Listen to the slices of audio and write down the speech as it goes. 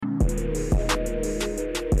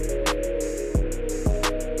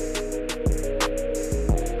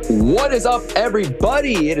What is up,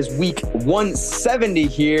 everybody? It is week 170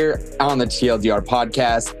 here on the TLDR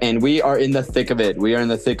podcast, and we are in the thick of it. We are in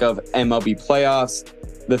the thick of MLB playoffs,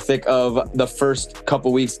 the thick of the first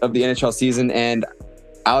couple weeks of the NHL season. And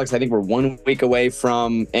Alex, I think we're 1 week away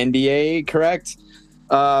from NBA, correct?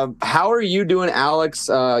 How are you doing, Alex?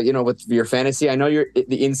 With your fantasy, I know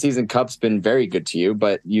the in-season cup's been very good to you,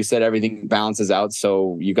 but you said everything balances out,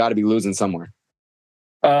 so you got to be losing somewhere.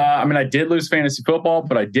 I did lose fantasy football,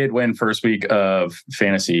 but I did win first week of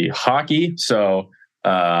fantasy hockey. So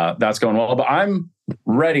that's going well. But I'm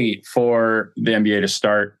ready for the NBA to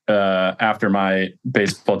start after my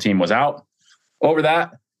baseball team was out. Over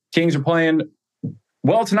that, Kings are playing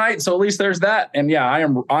well tonight. So at least there's that. And yeah, I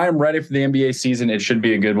am ready for the NBA season. It should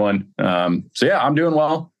be a good one. So yeah, I'm doing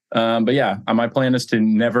well. But yeah, my plan is to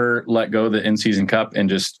never let go of the in-season cup and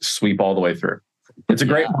just sweep all the way through. It's a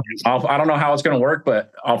great one. I don't know how it's going to work,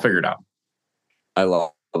 but I'll figure it out. I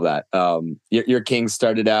love that. Your Kings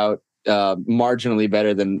started out marginally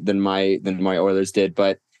better than my Oilers did,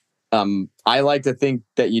 but I like to think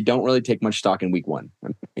that you don't really take much stock in week one. I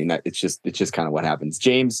mean, it's just kind of what happens.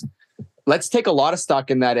 James, let's take a lot of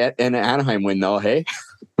stock in that in Anaheim win, though. Hey,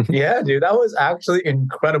 yeah, dude, that was actually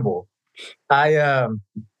incredible. I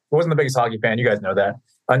wasn't the biggest hockey fan. You guys know that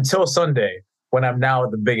until Sunday, when I'm now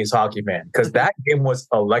the biggest hockey fan, because that game was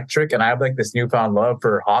electric, and I have like this newfound love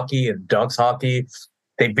for hockey and Ducks hockey.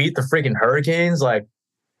 They beat the freaking Hurricanes. Like,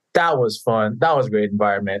 that was fun. That was a great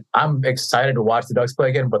environment. I'm excited to watch the Ducks play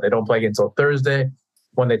again, but they don't play again until Thursday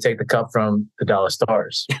when they take the cup from the Dallas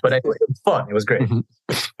Stars. But anyway, it was fun. It was great.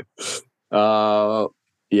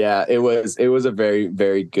 Yeah, it was a very,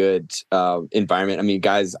 very good environment. I mean,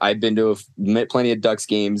 guys, I've been to plenty of Ducks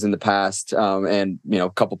games in the past, and a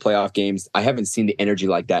couple playoff games. I haven't seen the energy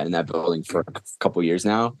like that in that building for a couple years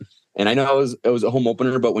now. And I know it was a home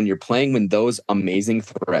opener, but when you're playing when those amazing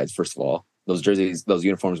threads, first of all, those jerseys, those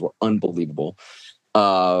uniforms were unbelievable.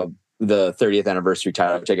 The 30th anniversary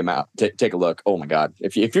title, check them out. Take a look. Oh my God!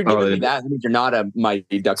 If you're giving me that, you're not a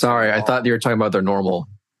Mighty Ducks. Sorry, I thought you were taling about their normal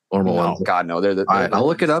ones. God, no. All right, I'll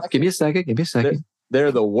look it up. Give me a second.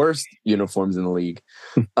 They're the worst uniforms in the league.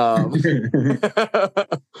 And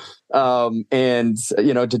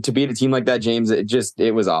to beat a team like that, James,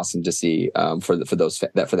 it was awesome to see for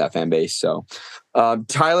that fan base. So,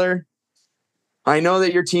 Tyler, I know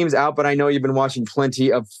that your team's out, but I know you've been watching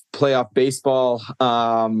plenty of playoff baseball.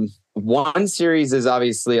 One series is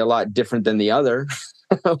obviously a lot different than the other,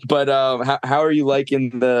 but how are you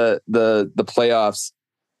liking the playoffs?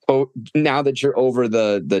 Now that you're over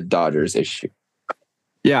the Dodgers issue?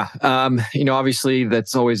 Yeah. Obviously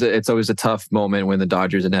it's always a tough moment when the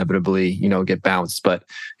Dodgers inevitably, get bounced, but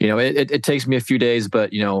it takes me a few days,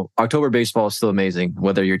 but October baseball is still amazing,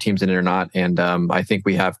 whether your team's in it or not. And I think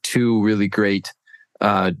we have two really great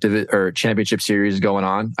championship series going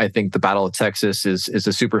on. I think the Battle of Texas is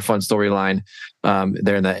a super fun storyline.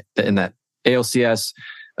 They're in that ALCS.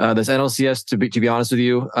 This NLCS, to be honest with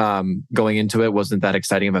you, going into it wasn't that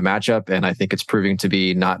exciting of a matchup, and I think it's proving to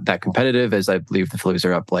be not that competitive, as I believe the Phillies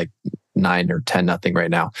are up like 9 or 10-0 right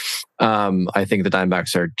now. I think the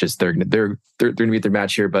Diamondbacks are just they're going to beat their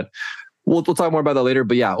match here, but we'll talk more about that later.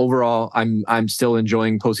 But yeah, overall, I'm still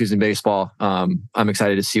enjoying postseason baseball. I'm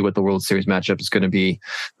excited to see what the World Series matchup is going to be,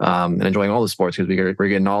 and enjoying all the sports because we're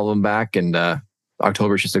getting all of them back. And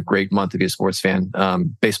October is just a great month to be a sports fan.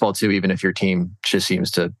 Baseball too, even if your team just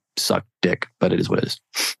seems to suck dick, but it is what it is.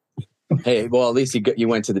 Hey, well, at least you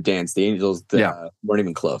went to the dance. The Angels weren't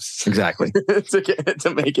even close, exactly,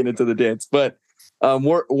 to making it to the dance. But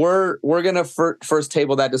we're gonna first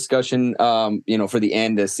table that discussion, for the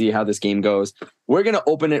end to see how this game goes. We're gonna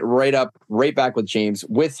open it right back with James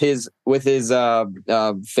with his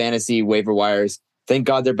fantasy waiver wires. Thank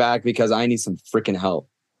God they're back because I need some freaking help.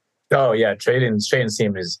 Oh yeah, Traden's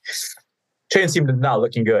team is not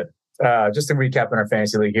looking good. Just to recap in our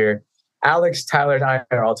fantasy league here, Alex, Tyler, and I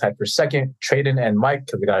are all tied for second. Traden and Mike,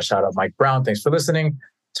 because we got to shout out Mike Brown. Thanks for listening.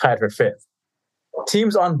 Tied for fifth.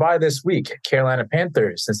 Teams on bye this week: Carolina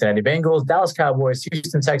Panthers, Cincinnati Bengals, Dallas Cowboys,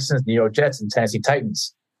 Houston Texans, New York Jets, and Tennessee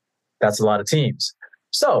Titans. That's a lot of teams.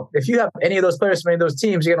 So if you have any of those players from any of those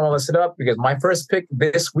teams, you're going to want to listen up because my first pick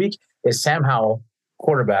this week is Sam Howell,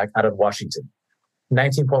 quarterback out of Washington.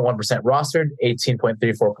 19.1% rostered,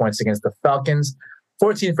 18.34 points against the Falcons,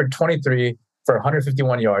 14 for 23 for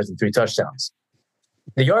 151 yards and 3 touchdowns.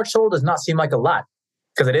 The yard total does not seem like a lot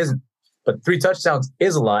because it isn't, but 3 touchdowns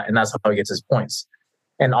is a lot, and that's how he gets his points.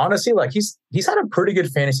 And honestly, like he's had a pretty good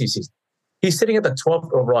fantasy season. He's sitting at the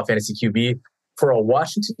 12th overall fantasy QB for a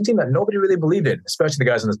Washington team that nobody really believed in, especially the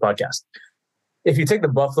guys on this podcast. If you take the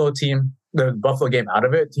Buffalo game out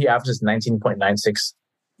of it, he averages 19.96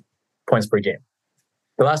 points per game.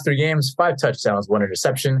 The last 3 games, 5 touchdowns, 1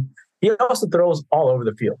 interception. He also throws all over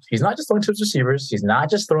the field. He's not just throwing to his receivers. He's not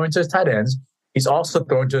just throwing to his tight ends. He's also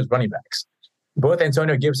throwing to his running backs. Both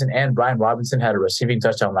Antonio Gibson and Brian Robinson had a receiving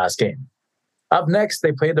touchdown last game. Up next,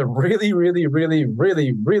 they play the really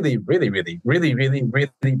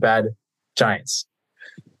bad Giants.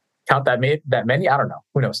 Count that many? I don't know.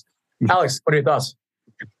 Who knows? Alex, what are your thoughts?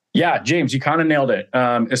 Yeah, James, you kind of nailed it.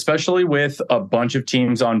 Especially with a bunch of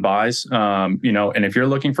teams on buys, and if you're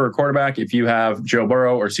looking for a quarterback, if you have Joe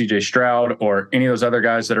Burrow or CJ Stroud or any of those other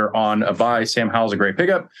guys that are on a buy, Sam Howell's a great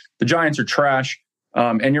pickup. The Giants are trash.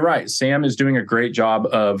 And you're right. Sam is doing a great job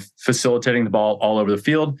of facilitating the ball all over the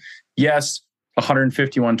field. Yes,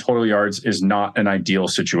 151 total yards is not an ideal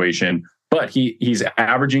situation, but he's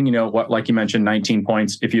averaging, like you mentioned, 19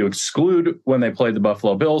 points. If you exclude when they played the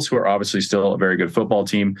Buffalo Bills, who are obviously still a very good football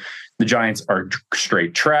team, the Giants are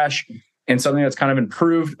straight trash. And something that's kind of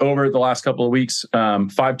improved over the last couple of weeks,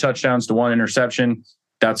 5 touchdowns to 1 interception.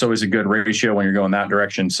 That's always a good ratio when you're going that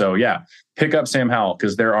direction. So yeah, pick up Sam Howell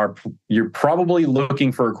because you're probably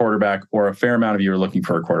looking for a quarterback, or a fair amount of you are looking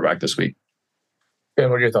for a quarterback this week. Ben,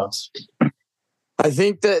 what are your thoughts? I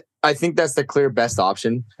think that's the clear best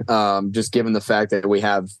option. Just given the fact that we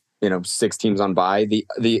have 6 teams on bye.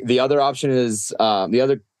 The other option is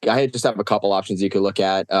I just have a couple options you could look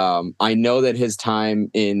at. I know that his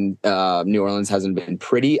time in New Orleans hasn't been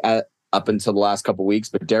pretty up until the last couple of weeks,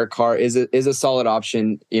 but Derek Carr is a solid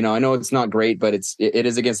option. I know it's not great, but it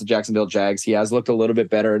is against the Jacksonville Jags. He has looked a little bit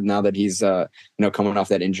better now that he's coming off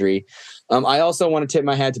that injury. I also want to tip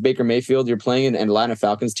my hat to Baker Mayfield. You're playing an Atlanta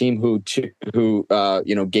Falcons team who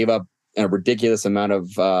gave up a ridiculous amount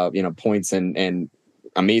of points and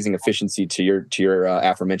amazing efficiency to your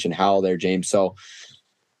aforementioned Howell there, James. So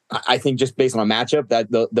I think just based on a matchup, that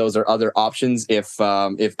those are other options if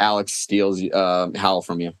Alex steals Howell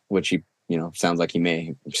from you, which he sounds like he may.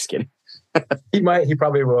 I'm just kidding. He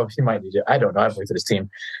probably will. He might need it. I don't know. I've looked at his team.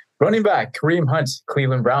 Running back Kareem Hunt,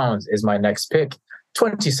 Cleveland Browns is my next pick.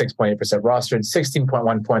 26.8% rostered,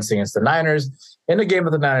 16.1 points against the Niners in a game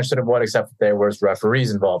that the Niners should have won, except that there was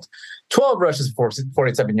referees involved. 12 rushes for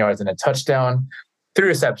 47 yards and a touchdown, 3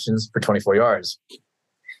 receptions for 24 yards.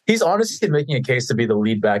 He's honestly making a case to be the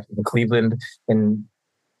lead back in Cleveland, and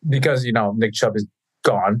because Nick Chubb is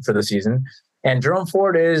gone for the season, and Jerome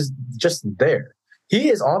Ford is just there. He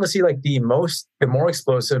is honestly like the more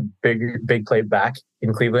explosive, big play back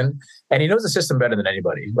in Cleveland, and he knows the system better than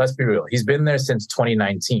anybody. Let's be real. He's been there since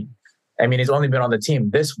 2019. I mean, he's only been on the team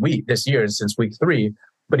this year since week 3,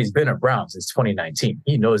 but he's been a Brown since 2019.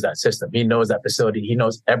 He knows that system. He knows that facility. He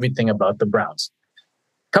knows everything about the Browns.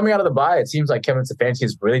 Coming out of the bye, it seems like Kevin Stefanski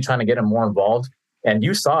is really trying to get him more involved, and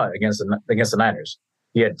you saw it against the Niners.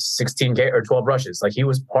 He had 16 or 12 rushes. Like, he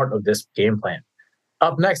was part of this game plan.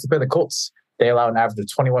 Up next, to play the Colts. They allow an average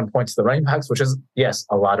of 21 points to the running backs, which is, yes,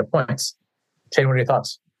 a lot of points. Shane, what are your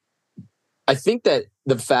thoughts? I think that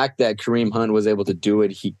the fact that Kareem Hunt was able to do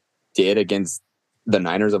what he did against the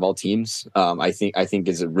Niners of all teams, I think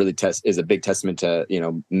is a big testament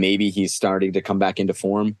to maybe he's starting to come back into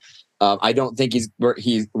form. I don't think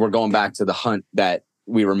we're going back to the Hunt that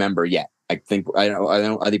we remember yet. I think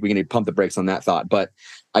we need to pump the brakes on that thought, but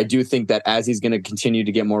I do think that as he's going to continue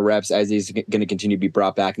to get more reps, as he's going to continue to be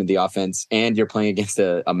brought back into the offense, and you're playing against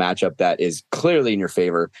a matchup that is clearly in your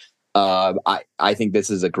favor, I think this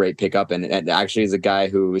is a great pickup, and actually is a guy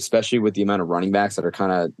who, especially with the amount of running backs that are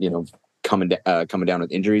kind of coming down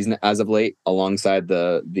with injuries as of late, alongside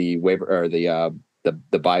the waiver or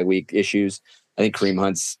the bye week issues. I think Kareem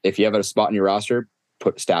Hunt's, if you have a spot in your roster,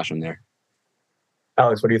 stash him there.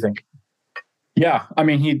 Alex, what do you think? Yeah, I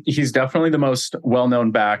mean, he's definitely the most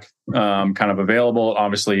well-known back kind of available.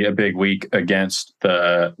 Obviously, a big week against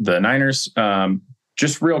the Niners.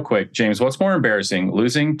 Just real quick, James, what's more embarrassing,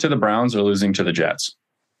 losing to the Browns or losing to the Jets?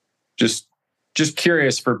 Just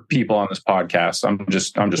curious for people on this podcast. I'm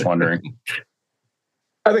just wondering.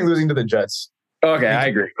 I think losing to the Jets. Okay, I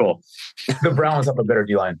agree. Cool. The Browns have a better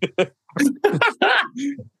D-line.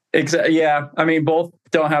 Yeah, I mean, both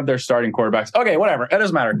don't have their starting quarterbacks. Okay, whatever. It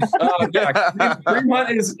doesn't matter. Kareem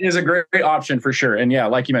Hunt is a great option for sure. And yeah,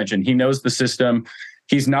 like you mentioned, he knows the system.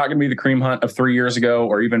 He's not going to be the Kareem Hunt of 3 years ago,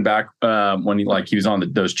 or even back when he was on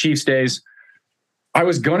those Chiefs days. I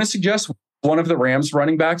was going to suggest one of the Rams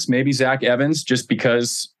running backs, maybe Zach Evans, just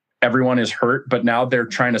because everyone is hurt. But now they're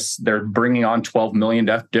bringing on 12 million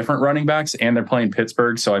different running backs, and they're playing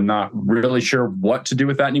Pittsburgh. So I'm not really sure what to do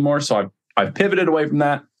with that anymore. So I've pivoted away from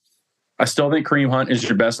that. I still think Kareem Hunt is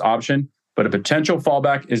your best option, but a potential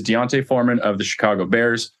fallback is Deontay Foreman of the Chicago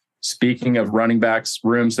Bears. Speaking of running backs,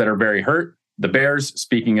 rooms that are very hurt, the Bears,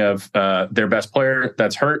 speaking of their best player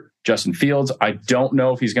that's hurt, Justin Fields, I don't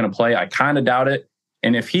know if he's going to play. I kind of doubt it.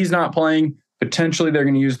 And if he's not playing, potentially they're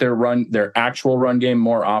going to use their actual run game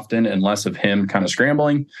more often and less of him kind of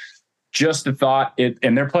scrambling. Just a thought.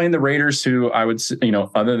 And they're playing the Raiders, who I would,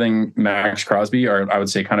 other than Max Crosby, are, I would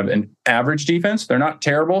say, kind of an average defense. They're not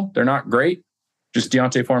terrible. They're not great. Just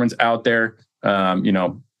Deontay Foreman's out there,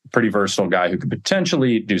 pretty versatile guy who could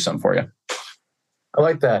potentially do something for you. I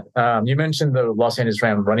like that. You mentioned the Los Angeles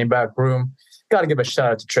Rams running back room. Got to give a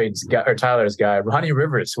shout out to Tyler's guy, Ronnie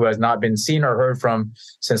Rivers, who has not been seen or heard from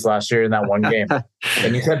since last year in that one game.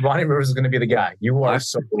 And you said Ronnie Rivers is going to be the guy. You are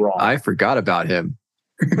so wrong. I forgot about him.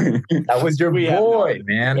 That was your boy,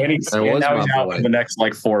 man. And he's out for the next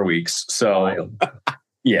 4 weeks. So,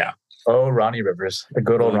 yeah. Oh, Ronnie Rivers. The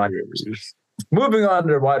good old Ronnie Rivers. Moving on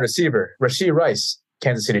to wide receiver, Rashee Rice,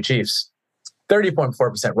 Kansas City Chiefs. 30.4%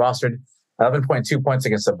 rostered, 11.2 points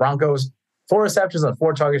against the Broncos, 4 receptions on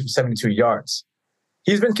 4 targets for 72 yards.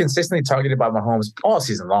 He's been consistently targeted by Mahomes all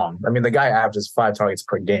season long. I mean, the guy averages 5 targets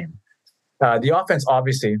per game. The offense,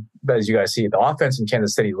 obviously, as you guys see, the offense in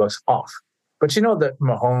Kansas City looks off. But you know that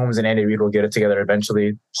Mahomes and Andy Reid will get it together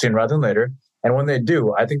eventually, sooner rather than later. And when they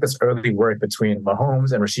do, I think this early work between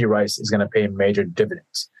Mahomes and Rashee Rice is going to pay major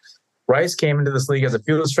dividends. Rice came into this league as a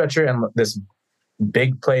field stretcher and this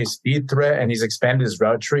big play speed threat, and he's expanded his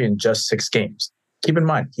route tree in just 6 games. Keep in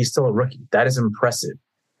mind, he's still a rookie. That is impressive.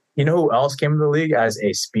 You know who else came into the league as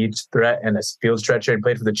a speed threat and a field stretcher and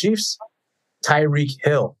played for the Chiefs? Tyreek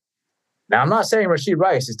Hill. Now, I'm not saying Rashee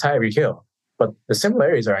Rice is Tyreek Hill, but the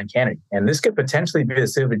similarities are uncanny. And this could potentially be the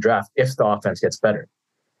silver draft if the offense gets better.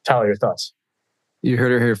 Tyler, your thoughts? You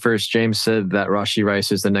heard her here first. James said that Rashee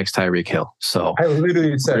Rice is the next Tyreek Hill. So I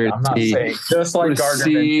literally said it. I'm not saying. Just like Gardner.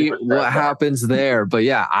 See what happens there. But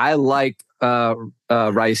yeah, I like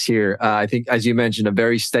Rice here. I think, as you mentioned, a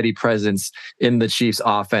very steady presence in the Chiefs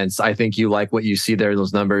offense. I think you like what you see there in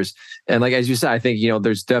those numbers. And like, as you said, I think,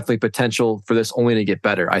 there's definitely potential for this only to get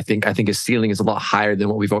better. I think his ceiling is a lot higher than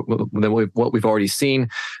what we've already seen,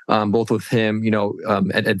 both with him,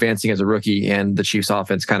 advancing as a rookie and the Chiefs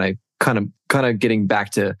offense kind of getting back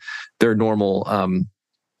to their normal,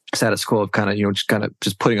 status quo of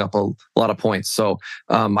just putting up a lot of points. So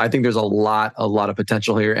I think there's a lot of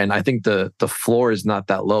potential here, and I think the floor is not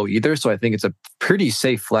that low either. So I think it's a pretty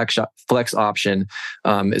safe flex option,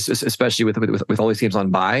 especially with all these teams on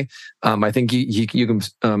bye. I think you can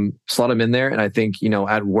slot him in there, and I think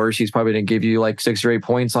at worst he's probably going to give you 6 or 8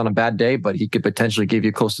 points on a bad day, but he could potentially give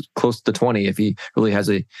you close to 20 if he really has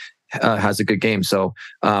a good game. So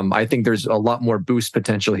I think there's a lot more boost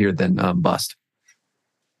potential here than bust.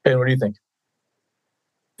 Hey, what do you think?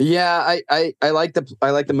 Yeah, I like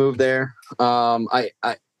the move there. I'm going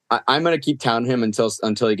to keep counting him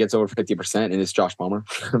until he gets over 50%, and it's Josh Palmer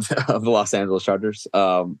of the Los Angeles Chargers.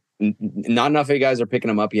 Not enough of you guys are picking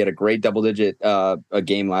him up. He had a great double-digit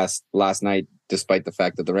game last night, despite the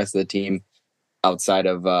fact that the rest of the team outside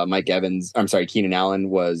of Keenan Allen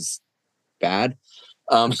was bad.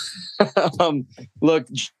 Look,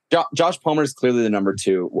 Josh Palmer is clearly the number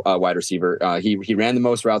 2 wide receiver. He ran the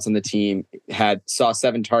most routes on the team, saw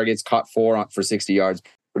 7 targets, caught 4 for 60 yards.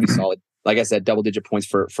 Pretty solid. Like I said, double-digit points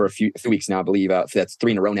for a few weeks now, I believe. That's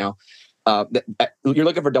 3 in a row now. You're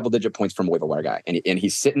looking for double-digit points from a waiver wire guy, and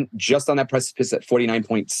he's sitting just on that precipice at 49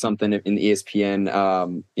 point something in the ESPN.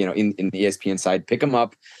 In the ESPN side, pick him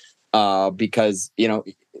up because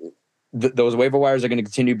those waiver wires are going to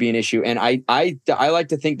continue to be an issue. And I like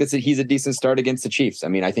to think that he's a decent start against the Chiefs. I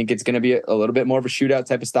mean, I think it's going to be a little bit more of a shootout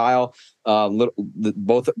type of style.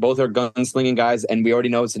 Both are gunslinging guys, and we already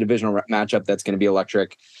know it's a divisional matchup that's going to be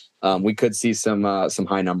electric. We could see some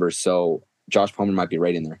high numbers. So Josh Palmer might be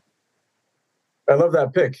right in there. I love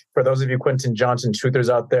that pick. For those of you Quentin Johnson truthers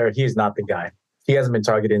out there, he's not the guy. He hasn't been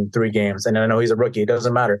targeted in 3 games, and I know he's a rookie. It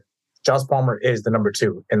doesn't matter. Josh Palmer is the number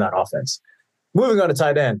 2 in that offense. Moving on to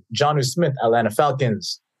tight end, Jonnu Smith, Atlanta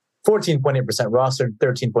Falcons, 14.8% rostered,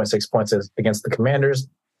 13.6 points against the Commanders,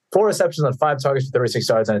 4 receptions on 5 targets for 36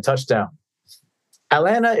 yards and a touchdown.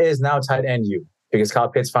 Atlanta is now tight end you because Kyle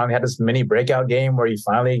Pitts finally had this mini breakout game where he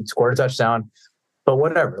finally scored a touchdown. But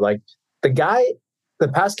whatever, the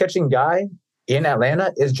pass catching guy in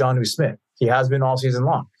Atlanta is Jonnu Smith. He has been all season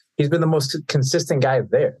long. He's been the most consistent guy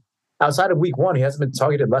there. Outside of week 1, he hasn't been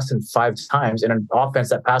targeted less than 5 times in an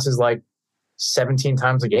offense that passes 17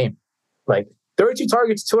 times a game. 32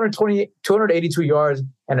 targets, 282 yards,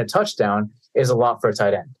 and a touchdown is a lot for a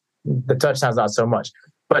tight end. The touchdown's not so much.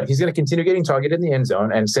 But he's going to continue getting targeted in the end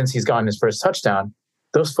zone, and since he's gotten his first touchdown,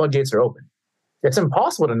 those floodgates are open. It's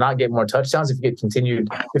impossible to not get more touchdowns if you continue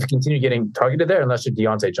getting targeted there unless you're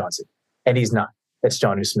Deontay Johnson. And he's not. It's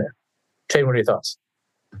Jonnu Smith. Shane, what are your thoughts?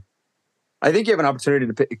 I think you have an opportunity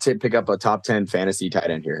to pick up a top 10 fantasy tight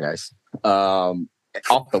end here, guys.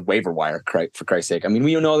 Off the waiver wire, for Christ's sake. I mean,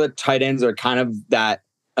 we know that tight ends are kind of that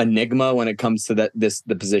enigma when it comes to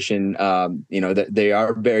the position. That they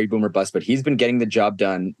are very boomer bust, but he's been getting the job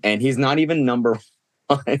done, and he's not even number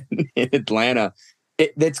one in Atlanta.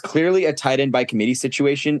 That's clearly a tight end by committee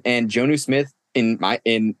situation, and Jonnu Smith,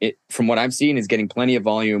 from what I'm seeing, is getting plenty of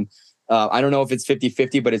volume. I don't know if it's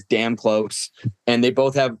 50-50, but it's damn close. And they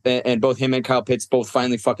both have, and both him and Kyle Pitts both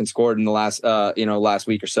finally fucking scored in the last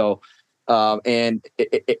week or so.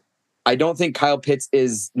 I don't think Kyle Pitts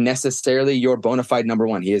is necessarily your bona fide number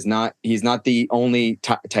one. He's not the only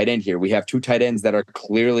tight end here. We have two tight ends that are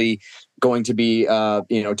clearly going to be,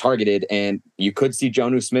 targeted, and you could see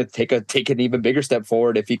Jonnu Smith take an even bigger step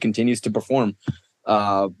forward if he continues to perform.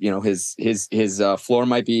 His floor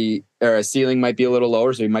might be, or a ceiling might be a little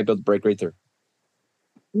lower, so he might be able to break right through.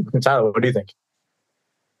 Tyler, what do you think?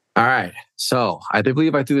 All right. So I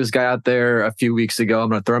believe I threw this guy out there a few weeks ago. I'm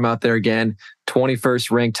going to throw him out there again.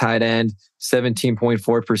 21st ranked tight end, 17.4%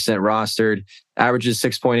 rostered, averages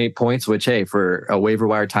 6.8 points, which, hey, for a waiver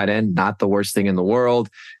wire tight end, not the worst thing in the world.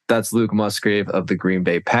 That's Luke Musgrave of the Green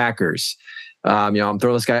Bay Packers. I'm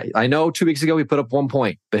throwing this guy. I know 2 weeks ago he put up 1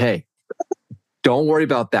 point, but hey, don't worry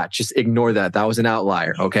about that. Just ignore that. That was an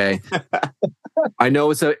outlier. Okay. I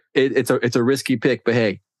know it's a risky pick, but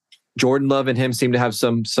hey, Jordan Love and him seem to have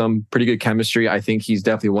some pretty good chemistry. I think he's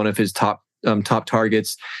definitely one of his top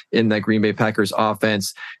targets in that Green Bay Packers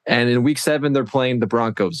offense. And in week 7, they're playing the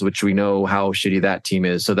Broncos, which we know how shitty that team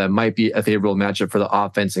is. So that might be a favorable matchup for the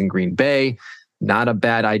offense in Green Bay. Not a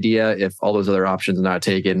bad idea if all those other options are not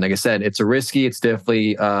taken. Like I said, it's a risky. It's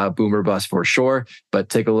definitely boomer bust for sure. But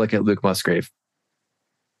take a look at Luke Musgrave.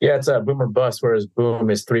 Yeah, it's a boomer bust, whereas boom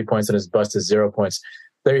is 3 points and his bust is 0 points.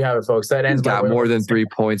 There you have it, folks. That ends. He's got more than 3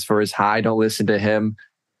 points for his high. Don't listen to him.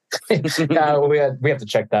 We have to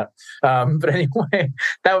check that. But anyway,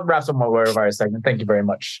 that wraps up my waiver wire segment. Thank you very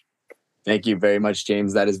much. Thank you very much,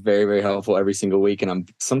 James. That is very, very helpful every single week.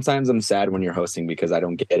 And sometimes I'm sad when you're hosting because I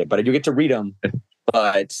don't get it, but I do get to read them.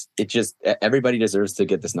 But everybody deserves to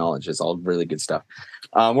get this knowledge. It's all really good stuff.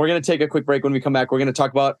 We're going to take a quick break. When we come back, we're going to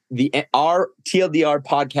talk about our TLDR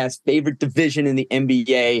podcast favorite division in the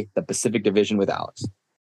NBA, the Pacific Division, with Alex.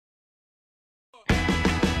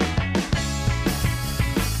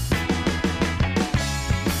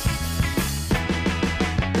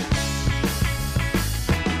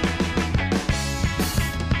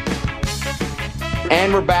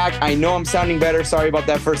 And we're back. I know I'm sounding better. Sorry about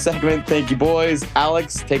that first segment. Thank you, boys.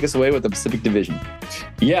 Alex, take us away with the Pacific Division.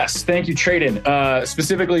 Yes, thank you, Traden.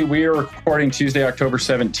 Specifically, we are recording Tuesday, October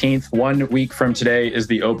 17th. 1 week from today is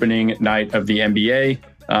the opening night of the NBA.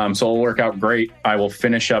 So it'll work out great. I will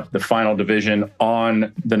finish up the final division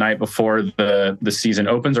on the night before the season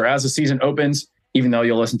opens, or as the season opens, even though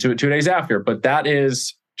you'll listen to it 2 days after. But that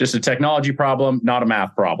is just a technology problem, not a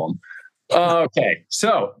math problem. Okay,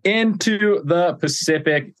 so into the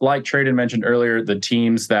Pacific, like Traden mentioned earlier, the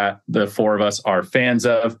teams that the four of us are fans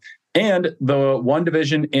of, and the one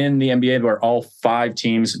division in the NBA where all 5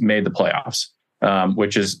 teams made the playoffs,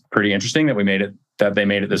 which is pretty interesting that they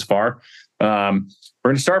made it this far. We're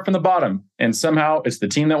going to start from the bottom, and somehow it's the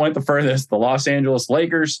team that went the furthest, the Los Angeles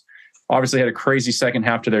Lakers. Obviously had a crazy second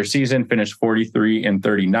half to their season, finished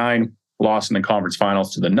 43-39, lost in the conference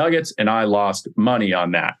finals to the Nuggets, and I lost money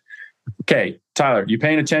on that. Okay, Tyler, you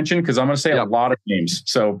paying attention? Because I'm going to say a lot of names,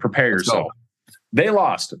 so prepare yourself. They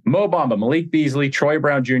lost Mo Bamba, Malik Beasley, Troy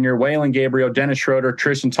Brown Jr., Waylon Gabriel, Dennis Schroeder,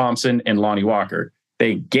 Tristan Thompson, and Lonnie Walker.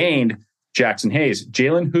 They gained Jackson Hayes,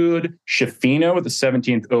 Jalen Hood, Shafino with the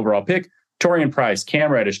 17th overall pick, Torian Price,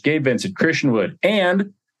 Cam Reddish, Gabe Vincent, Christian Wood,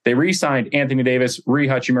 and they re-signed Anthony Davis, Rui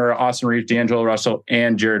Hachimura, Austin Reeves, D'Angelo Russell,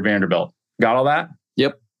 and Jared Vanderbilt. Got all that?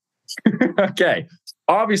 Yep. Okay.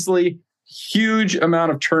 Obviously, huge amount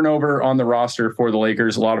of turnover on the roster for the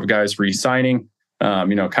Lakers. A lot of guys re-signing,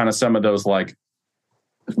 kind of some of those like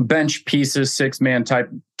bench pieces, 6-man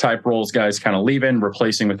type roles, guys kind of leaving,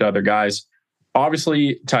 replacing with other guys.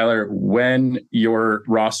 Obviously, Tyler, when your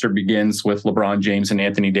roster begins with LeBron James and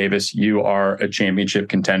Anthony Davis, you are a championship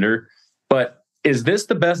contender. But is this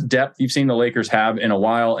the best depth you've seen the Lakers have in a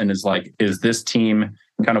while? And is this team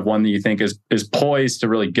kind of one that you think is poised to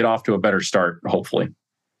really get off to a better start, hopefully?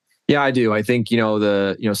 Yeah, I do. I think,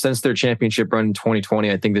 since their championship run in 2020,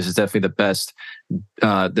 I think this is definitely the best,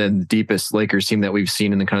 the deepest Lakers team that we've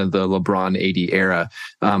seen in the kind of the LeBron AD era.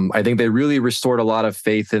 I think they really restored a lot of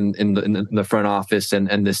faith in the front office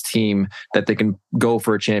and this team that they can go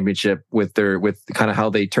for a championship with kind of how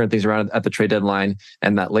they turned things around at the trade deadline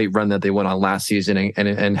and that late run that they went on last season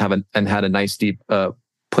and had a nice deep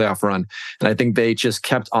playoff run. And I think they just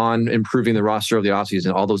kept on improving the roster of the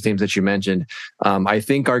offseason. All those names that you mentioned, I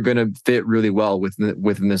think are going to fit really well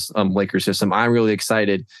within this Lakers system. I'm really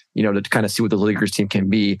excited, to kind of see what the Lakers team can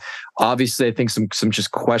be. Obviously, I think some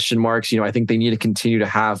just question marks. I think they need to continue to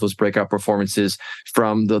have those breakout performances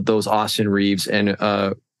from those Austin Reeves and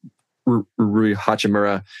Rui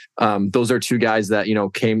Hachimura. Those are two guys that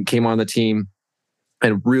came on the team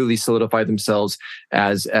and really solidified themselves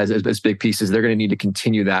as big pieces. They're going to need to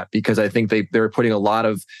continue that, because I think they're putting a lot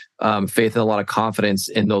of faith and a lot of confidence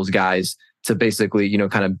in those guys to basically,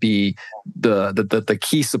 kind of be the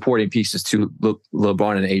key supporting pieces to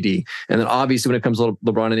LeBron and AD. And then obviously when it comes to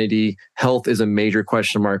LeBron and AD, health is a major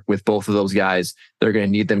question mark with both of those guys. They're going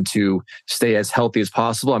to need them to stay as healthy as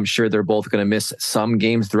possible. I'm sure they're both going to miss some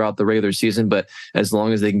games throughout the regular season, but as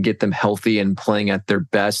long as they can get them healthy and playing at their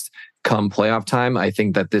best come playoff time, I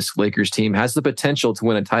think that this Lakers team has the potential to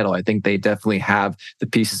win a title. I think they definitely have the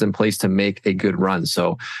pieces in place to make a good run.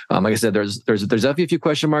 So, like I said, there's definitely a few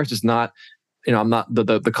question marks. It's not, I'm not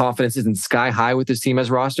the confidence isn't sky high with this team as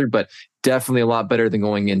rostered, but definitely a lot better than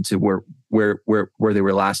going into where they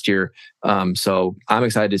were last year. So I'm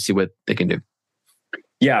excited to see what they can do.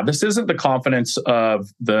 Yeah, this isn't the confidence of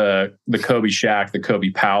the Kobe Shaq, the Kobe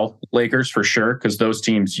Powell Lakers for sure, because those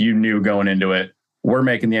teams you knew going into it, we're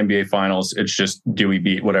making the NBA Finals. It's just, do we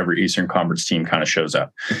beat whatever Eastern Conference team kind of shows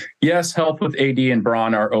up? Yes, health with AD and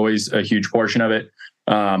Bron are always a huge portion of it.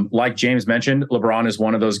 Like James mentioned, LeBron is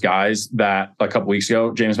one of those guys that a couple weeks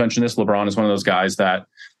ago, James mentioned this, LeBron is one of those guys that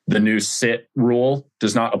the new sit rule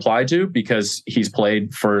does not apply to, because he's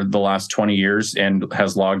played for the last 20 years and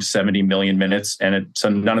has logged 70 million minutes, and so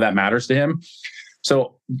none of that matters to him.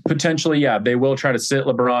 So potentially, yeah, they will try to sit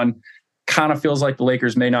LeBron. Kind of feels like the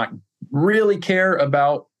Lakers may not really care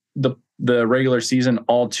about the regular season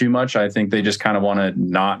all too much. I think they just kind of want to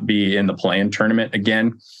not be in the play-in tournament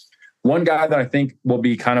again. One guy that I think will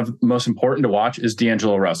be kind of most important to watch is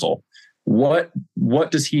D'Angelo Russell. How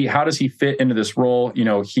does he fit into this role?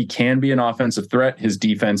 He can be an offensive threat. His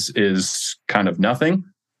defense is kind of nothing.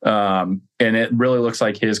 And it really looks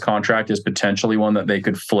like his contract is potentially one that they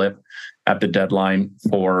could flip at the deadline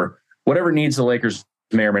for whatever needs the Lakers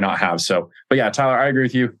may or may not have. So, but yeah, Tyler, I agree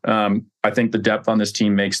with you. I think the depth on this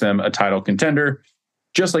team makes them a title contender.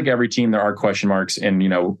 Just like every team, there are question marks. And,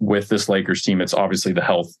 with this Lakers team, it's obviously the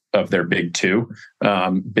health of their big two,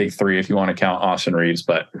 big three, if you want to count Austin Reeves.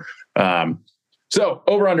 But so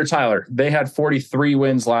over under, Tyler, they had 43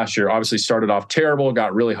 wins last year. Obviously started off terrible,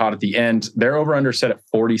 got really hot at the end. Their over under set at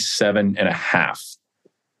 47.5.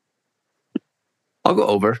 I'll go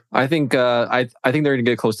over. I think I think they're going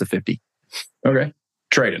to get close to 50. Okay.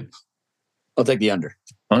 Traded. I'll take the under.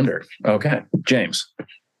 Under. Okay. James.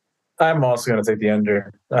 I'm also going to take the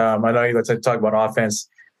under. I know you like to talk about offense.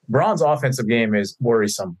 Bron's offensive game is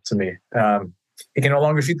worrisome to me. He can no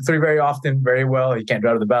longer shoot the three very often, very well. He can't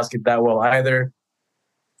drive to the basket that well either.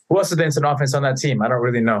 Who else is an offense on that team? I don't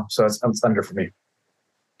really know. So it's under for me.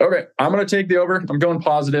 Okay. I'm going to take the over. I'm going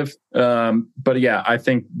positive. But yeah, I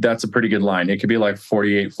think that's a pretty good line. It could be like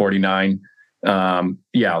 48, 49. Yeah,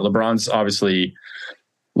 LeBron's obviously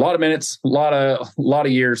a lot of minutes, a lot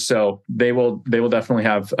of years. So they will definitely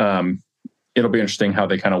have, it'll be interesting how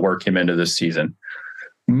they kind of work him into this season.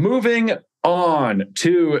 Moving on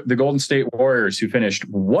to the Golden State Warriors, who finished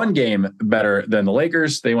one game better than the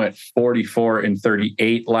Lakers. They went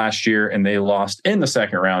 44-38 last year, and they lost in the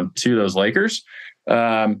second round to those Lakers.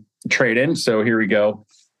 Trade in. So here we go.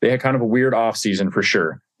 They had kind of a weird offseason for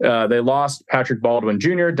sure. They lost Patrick Baldwin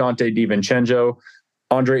Jr., Dante DiVincenzo.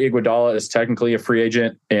 Andre Iguodala is technically a free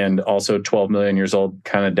agent and also 12 million years old.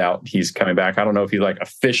 Kind of doubt he's coming back. I don't know if he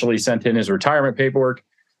officially sent in his retirement paperwork.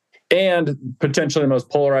 And potentially the most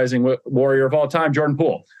polarizing Warrior of all time, Jordan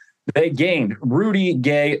Poole. They gained Rudy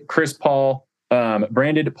Gay, Chris Paul,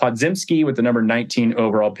 Brandon Podziemski with the number 19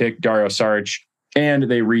 overall pick, Dario Saric, and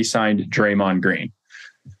they re-signed Draymond Green.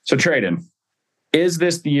 So Traden, is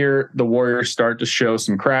this the year the Warriors start to show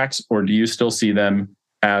some cracks, or do you still see them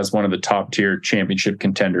as one of the top tier championship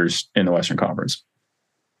contenders in the Western Conference?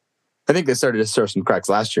 I think they started to show some cracks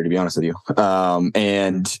last year, to be honest with you.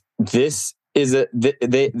 And this is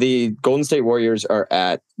the Golden State Warriors are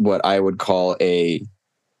at what I would call a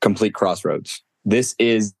complete crossroads. This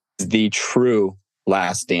is the true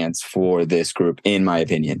last dance for this group, in my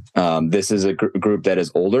opinion. This is a group that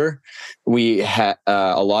is older. We had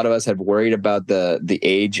a lot of us have worried about the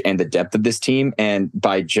age and the depth of this team, and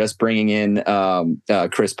by just bringing in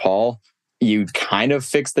Chris Paul, you kind of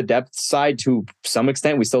fix the depth side to some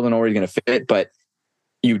extent. We still don't know where he's going to fit, but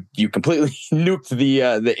you completely nuked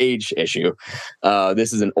the age issue.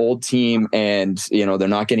 This is an old team, and they're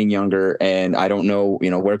not getting younger. And I don't know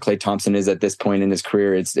where Klay Thompson is at this point in his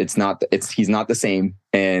career. He's not the same,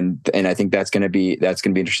 and I think that's gonna be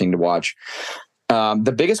interesting to watch.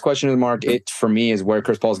 The biggest question of the mark for me is where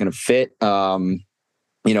Chris Paul is going to fit.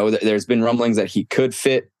 There's been rumblings that he could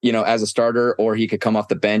fit, as a starter, or he could come off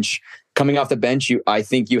the bench. Coming off the bench, I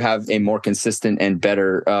think you have a more consistent and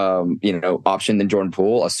better, option than Jordan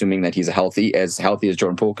Poole, assuming that he's healthy as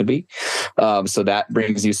Jordan Poole could be. So that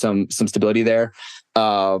brings you some stability there.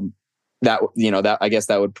 That I guess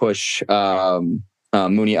that would push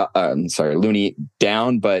Looney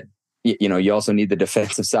down, but you also need the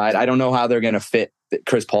defensive side. I don't know how they're going to fit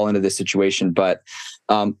Chris Paul into this situation, but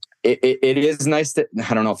it is nice that,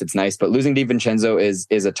 I don't know if it's nice, but losing DiVincenzo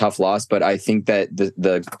is a tough loss. But I think that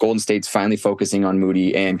the Golden State's finally focusing on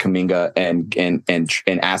Moody and Kuminga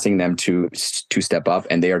and asking them to step up,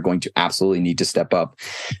 and they are going to absolutely need to step up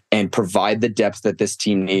and provide the depth that this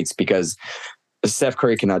team needs, because Steph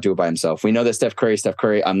Curry cannot do it by himself. We know that Steph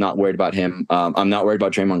Curry, I'm not worried about him. I'm not worried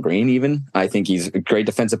about Draymond Green even. I think he's a great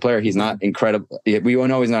defensive player. He's not incredible. We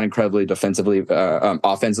know he's not incredibly offensively,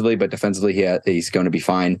 but defensively he's going to be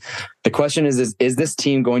fine. The question is this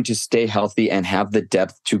team going to stay healthy and have the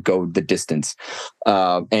depth to go the distance?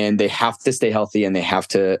 And they have to stay healthy, and they have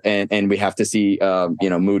to, and we have to see,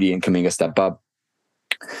 Moody and Kuminga step up.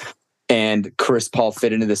 And Chris Paul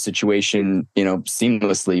fit into this situation,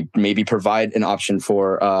 seamlessly. Maybe provide an option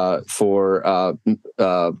for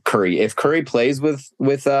Curry. If Curry plays with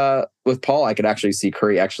Paul, I could actually see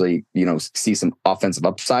Curry see some offensive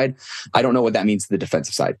upside. I don't know what that means to the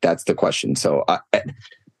defensive side. That's the question. So a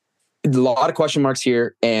lot of question marks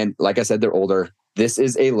here. And like I said, they're older. This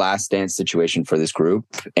is a last dance situation for this group,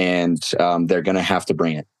 and they're going to have to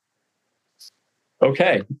bring it.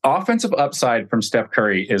 Okay. Offensive upside from Steph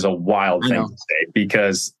Curry is a wild thing to say,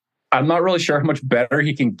 because I'm not really sure how much better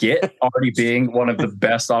he can get, already being one of the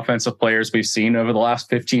best offensive players we've seen over the last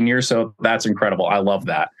 15 years. So that's incredible. I love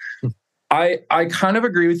that. I kind of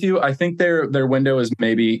agree with you. I think their window is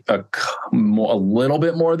maybe a little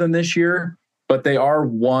bit more than this year, but they're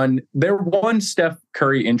one Steph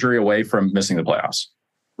Curry injury away from missing the playoffs.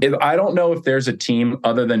 I don't know if there's a team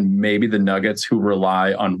other than maybe the Nuggets who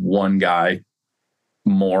rely on one guy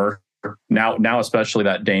more now, especially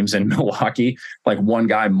that Dame's in Milwaukee, like one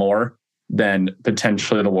guy more than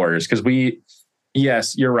potentially the Warriors. Because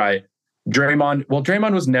yes, you're right.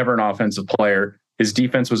 Draymond was never an offensive player. His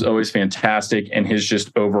defense was always fantastic, and his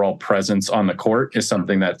just overall presence on the court is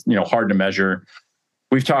something that's hard to measure.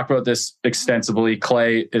 We've talked about this extensively.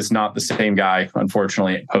 Klay is not the same guy,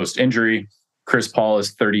 unfortunately, post injury. Chris Paul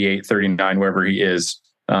is 38, 39, wherever he is.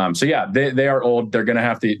 So yeah, they are old. They're going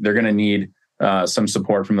to need some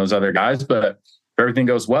support from those other guys, but if everything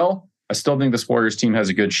goes well, I still think this Warriors team has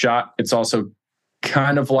a good shot. It's also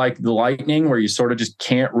kind of like the Lightning, where you sort of just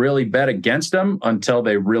can't really bet against them until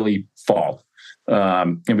they really fall.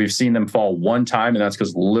 And we've seen them fall one time, and that's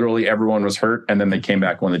because literally everyone was hurt, and then they came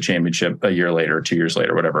back, won the championship a year later, 2 years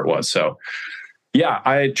later, whatever it was. So yeah,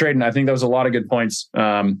 I think that was a lot of good points.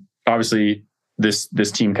 Obviously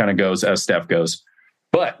this team kind of goes as Steph goes.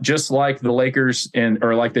 But just like the Lakers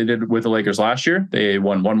or like they did with the Lakers last year, they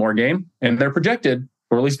won one more game, and they're projected,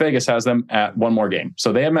 or at least Vegas has them at one more game.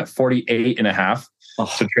 So they have them at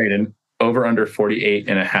 48.5 to trade in over under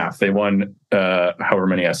 48.5. They won however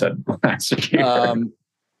many I said last year.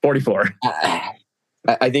 44.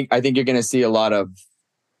 I think you're going to see a lot of.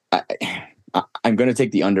 I'm going to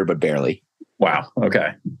take the under, but barely. Wow. Okay.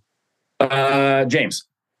 James.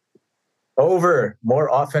 Over. More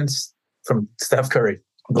offense from Steph Curry.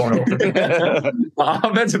 I'm going over.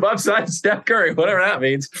 Offensive upside, Steph Curry, whatever that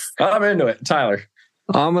means. I'm into it. Tyler.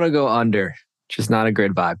 I'm going to go under. Just not a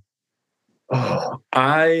great vibe. Oh,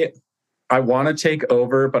 I want to take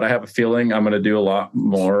over, but I have a feeling I'm going to do a lot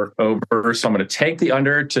more over. So I'm going to take the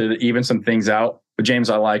under to even some things out. But James,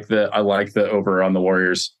 I like the over on the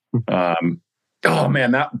Warriors. Oh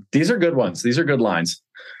man, these are good ones. These are good lines.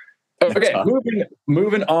 Okay,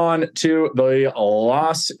 moving on to the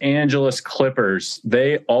Los Angeles Clippers.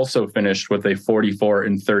 They also finished with a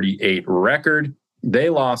 44-38 record. They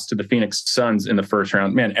lost to the Phoenix Suns in the first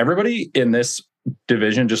round. Man, everybody in this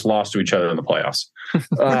division just lost to each other in the playoffs.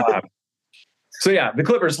 So yeah, the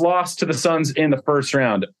Clippers lost to the Suns in the first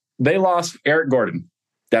round. They lost Eric Gordon.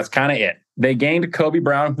 That's kind of it. They gained Kobe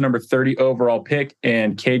Brown, the number 30 overall pick,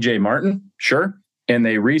 and KJ Martin, sure. And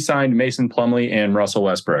they re-signed Mason Plumlee and Russell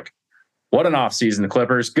Westbrook. What an offseason, the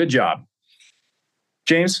Clippers. Good job.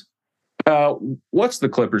 James, what's the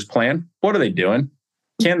Clippers' plan? What are they doing?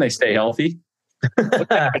 Can they stay healthy?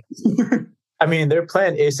 I mean, their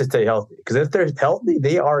plan is to stay healthy because if they're healthy,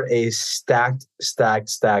 they are a stacked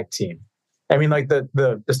team. I mean, like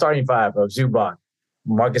the starting five of Zubac,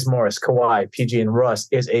 Marcus Morris, Kawhi, PG, and Russ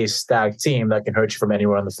is a stacked team that can hurt you from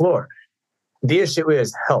anywhere on the floor. The issue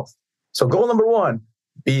is health. So goal number one,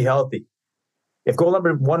 be healthy. If goal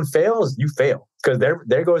number one fails, you fail because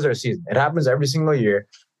there goes their season. It happens every single year.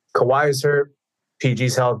 Kawhi is hurt,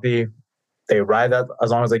 PG's healthy. They ride that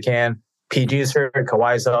as long as they can. PG's hurt,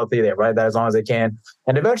 Kawhi's healthy. They ride that as long as they can.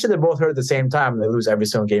 And eventually they're both hurt at the same time and they lose every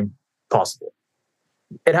single game possible.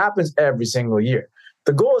 It happens every single year.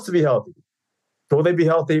 The goal is to be healthy. Will they be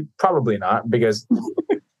healthy? Probably not because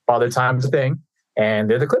Father Time's a thing. And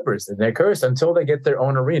they're the Clippers. And they're cursed. Until they get their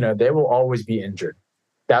own arena, they will always be injured.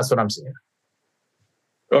 That's what I'm seeing.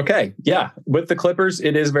 Okay. Yeah. With the Clippers,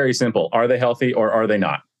 it is very simple. Are they healthy or are they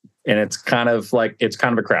not? And it's kind of a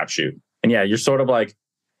crapshoot. And yeah, you're sort of like,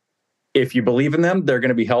 if you believe in them, they're going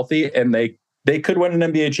to be healthy and they could win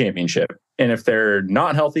an NBA championship. And if they're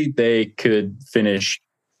not healthy, they could finish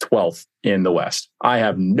 12th in the West. I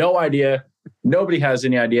have no idea. Nobody has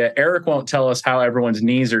any idea. Eric won't tell us how everyone's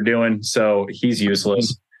knees are doing, so he's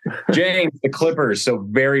useless. James, the Clippers, so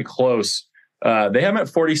very close. They have them at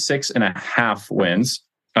 46.5 wins.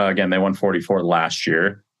 Again, they won 44 last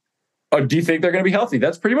year. Do you think they're going to be healthy?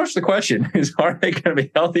 That's pretty much the question. Is are they going to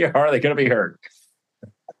be healthy or are they going to be hurt?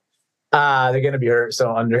 They're going to be hurt,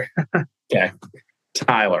 so under. Okay.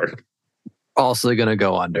 Tyler. Also going to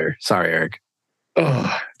go under. Sorry, Eric.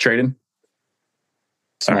 Oh, Traden?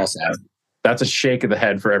 Small sad. That's a shake of the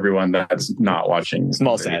head for everyone that's not watching.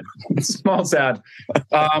 Small sad. Small sad.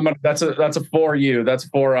 That's a 4U. That's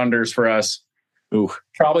 4 unders for us. Ooh.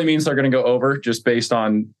 Probably means they're going to go over just based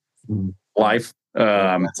on life.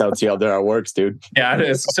 That's how TLDR works, dude. Yeah, it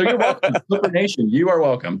is. So you're welcome, Clipper Nation. You are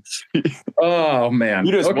welcome. Oh man,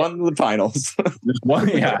 you just won the finals. Just won,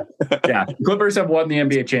 yeah. Clippers have won the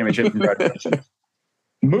NBA championship. Congratulations.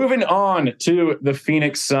 Moving on to the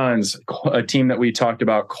Phoenix Suns, a team that we talked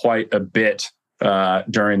about quite a bit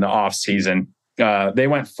during the offseason. They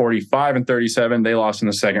went 45-37. They lost in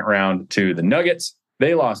the second round to the Nuggets.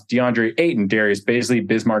 They lost DeAndre Ayton, Darius Bazley,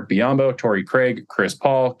 Bismarck Biyombo, Torrey Craig, Chris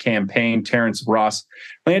Paul, Cam Payne, Terrence Ross,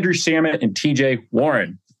 Landry Shamet, and TJ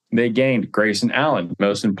Warren. They gained Grayson Allen.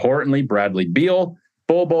 Most importantly, Bradley Beal,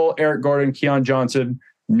 Bol, Eric Gordon, Keon Johnson,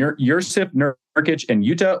 Yusuf Nurkic, and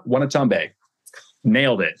Yuta Watanabe.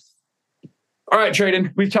 Nailed it. All right,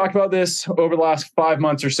 Traden, we've talked about this over the last 5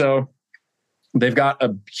 months or so. They've got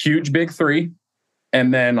a huge big three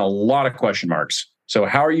and then a lot of question marks. So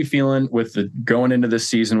how are you feeling with going into this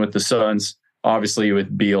season with the Suns, obviously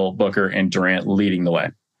with Beal, Booker, and Durant leading the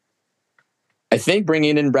way? I think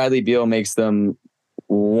bringing in Bradley Beal makes them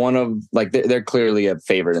one of, like, they're clearly a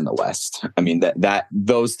favorite in the West. I mean, that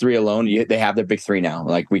those three alone, they have their big three now.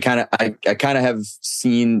 Like I kind of have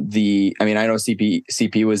seen I mean, I know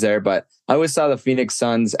CP was there, but I always saw the Phoenix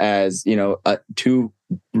Suns as, two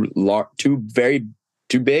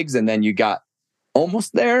bigs, and then you got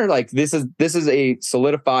almost there. Like this is a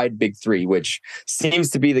solidified big three, which seems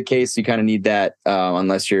to be the case. You kind of need that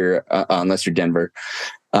unless you're Denver.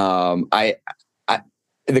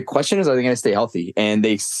 The question is, are they going to stay healthy? And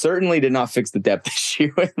they certainly did not fix the depth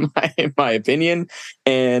issue, in my opinion.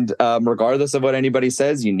 And regardless of what anybody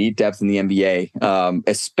says, you need depth in the NBA,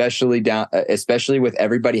 especially with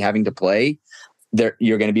everybody having to play.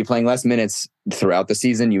 You're going to be playing less minutes throughout the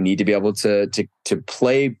season. You need to be able to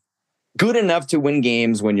play good enough to win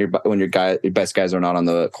games when your best guys are not on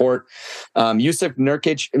the court. Yusuf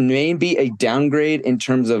Nurkic may be a downgrade in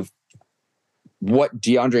terms of what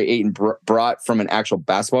DeAndre Ayton brought from an actual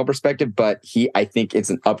basketball perspective, but I think it's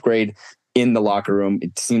an upgrade in the locker room.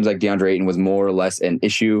 It seems like DeAndre Ayton was more or less an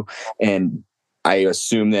issue, and I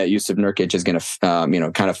assume that Yusuf Nurkic is going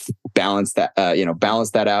to, kind of balance that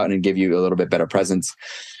out and give you a little bit better presence.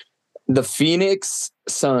 The Phoenix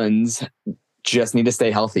Suns just need to stay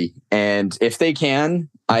healthy, and if they can,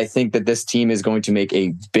 I think that this team is going to make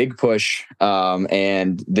a big push.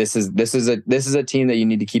 And this is a team that you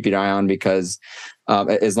need to keep your eye on, because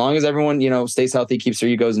as long as everyone stays healthy, keeps their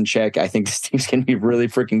egos in check, I think this team's going to be really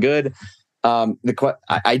freaking good.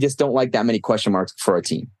 I just don't like that many question marks for a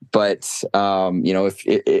team. But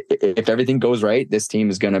if everything goes right, this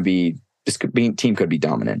team could be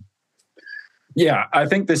dominant. Yeah, I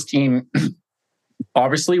think this team,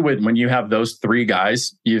 obviously, when you have those three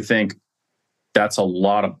guys, you think that's a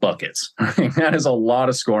lot of buckets. That is a lot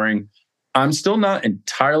of scoring. I'm still not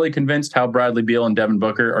entirely convinced how Bradley Beal and Devin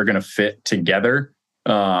Booker are going to fit together.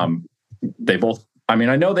 They both, I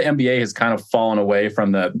know the NBA has kind of fallen away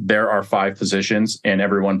from there are 5 positions and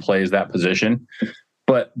everyone plays that position.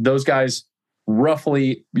 But those guys,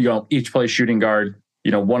 roughly, each play shooting guard.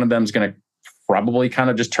 One of them's going to probably kind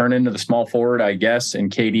of just turn into the small forward, I guess. And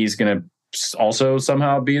KD's going to also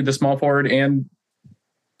somehow be the small forward and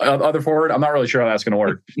other forward. I'm not really sure how that's going to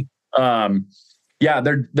work.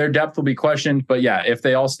 Their depth will be questioned, but if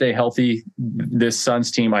they all stay healthy, this Suns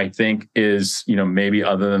team, I think, is, maybe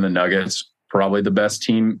other than the Nuggets, probably the best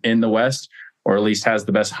team in the West, or at least has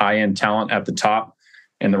the best high-end talent at the top,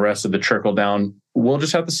 and the rest of the trickle down. We'll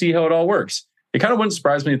just have to see how it all works. It kind of wouldn't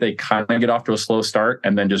surprise me if they kind of get off to a slow start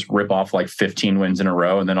and then just rip off like 15 wins in a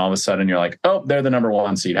row. And then all of a sudden you're like, oh, they're the number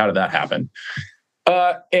 1 seed. How did that happen?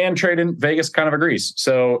 And Traden, Vegas kind of agrees.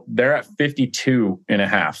 So they're at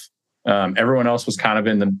 52.5. Everyone else was kind of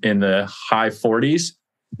in the high 40s.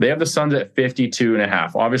 They have the Suns at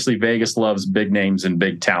 52.5. Obviously, Vegas loves big names and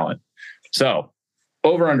big talent. So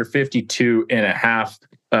over under 52.5.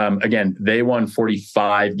 Again, they won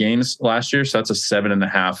 45 games last year. So that's a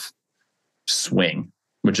 7.5 swing,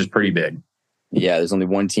 which is pretty big. Yeah, there's only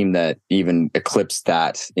one team that even eclipsed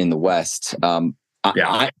that in the West. I'm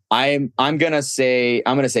gonna say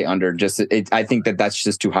under. I think that's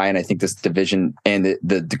just too high, and I think this division and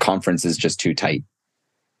the conference is just too tight.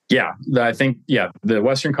 Yeah, I think the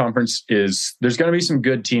Western Conference there's going to be some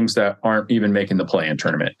good teams that aren't even making the play-in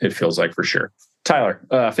tournament. It feels like, for sure. Tyler,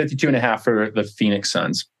 52.5 for the Phoenix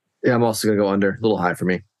Suns. Yeah, I'm also gonna go under. A little high for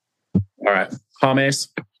me. All right, James.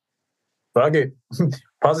 Fuck it.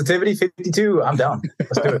 Positivity 52. I'm down.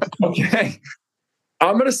 Let's do it. Okay.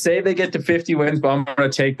 I'm going to say they get to 50 wins, but I'm going to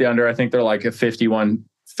take the under. I think they're like a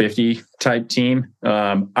 51-50 type team.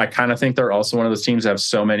 I kind of think they're also one of those teams that have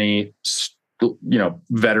so many,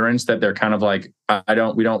 veterans that they're kind of like,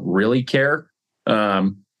 we don't really care.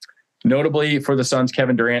 Notably for the Suns,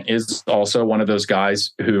 Kevin Durant is also one of those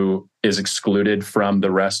guys who is excluded from the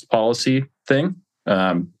rest policy thing.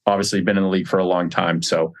 Obviously been in the league for a long time.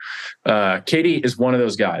 So KD is one of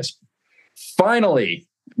those guys. Finally,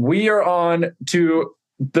 we are on to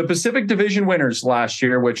the Pacific Division winners last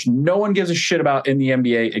year, which no one gives a shit about in the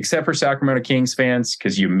NBA except for Sacramento Kings fans,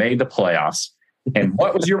 because you made the playoffs. And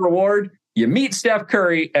what was your reward? You meet Steph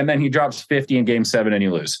Curry, and then he drops 50 in Game 7 and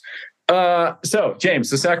you lose. So, James,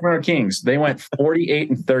 the Sacramento Kings, they went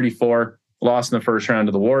 48-34, lost in the first round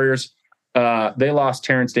to the Warriors. They lost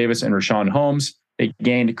Terrence Davis and Rashawn Holmes. They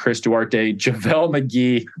gained Chris Duarte, JaVale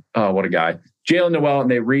McGee. Oh, what a guy. Jalen Noel,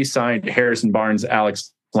 and they re-signed Harrison Barnes,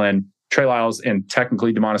 Alex Len, Trey Lyles, and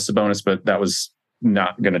technically Domantas Sabonis, but that was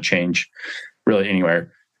not going to change really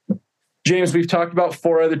anywhere. James, we've talked about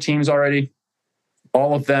 4 other teams already.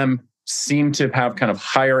 All of them seem to have kind of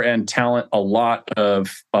higher end talent, a lot of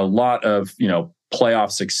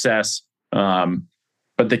playoff success.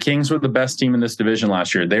 But the Kings were the best team in this division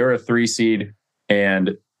last year. They were a 3 seed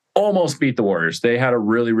and almost beat the Warriors. They had a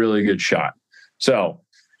really, really good shot. So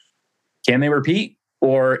can they repeat,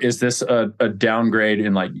 or is this a downgrade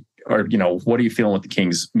in what are you feeling with the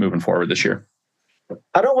Kings moving forward this year?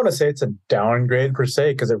 I don't want to say it's a downgrade per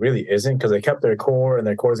se, because it really isn't, because they kept their core and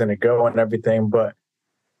their core is going to go and everything, but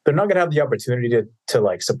they're not going to have the opportunity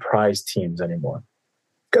to surprise teams anymore.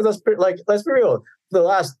 Because let's be real, the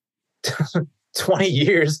last 20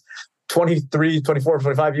 years, 23, 24,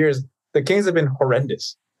 25 years, the Kings have been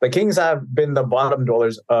horrendous. The Kings have been the bottom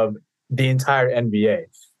dwellers of the entire NBA.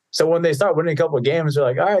 So when they start winning a couple of games, they're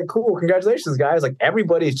like, all right, cool. Congratulations, guys. Like,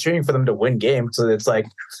 everybody's cheering for them to win games. So it's like,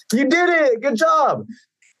 you did it. Good job.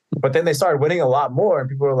 But then they started winning a lot more, and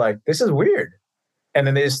people were like, this is weird. And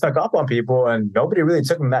then they just snuck up on people, and nobody really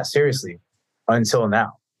took them that seriously until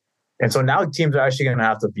now. And so now teams are actually going to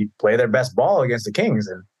have to play their best ball against the Kings.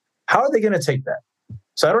 And how are they going to take that?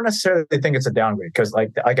 So I don't necessarily think it's a downgrade, because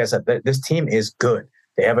like I said, this team is good.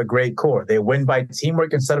 They have a great core. They win by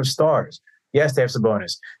teamwork instead of stars. Yes, they have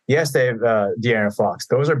Sabonis. Yes, they have De'Aaron Fox.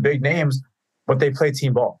 Those are big names, but they play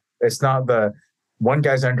team ball. It's not the one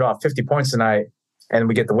guy's going to drop 50 points tonight and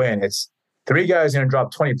we get the win. It's 3 guys going to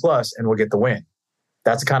drop 20 plus and we'll get the win.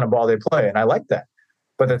 That's the kind of ball they play, and I like that.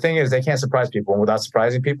 But the thing is, they can't surprise people. And without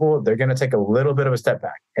surprising people, they're going to take a little bit of a step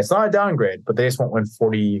back. It's not a downgrade, but they just won't win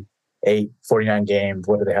 48, 49 games.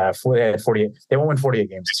 What do they have? 48. They won't win 48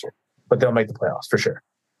 games this year, but they'll make the playoffs for sure.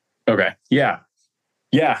 Okay. Yeah.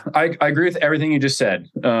 I agree with everything you just said.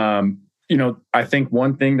 I think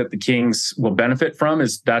one thing that the Kings will benefit from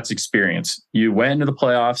is that's experience. You went into the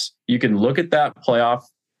playoffs. You can look at that playoff,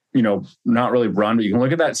 not really run, but you can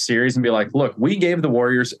look at that series and be like, look, we gave the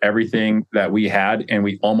Warriors everything that we had and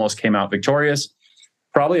we almost came out victorious.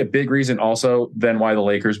 Probably a big reason also then why the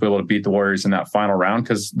Lakers were able to beat the Warriors in that final round,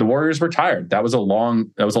 because the Warriors were tired. That was a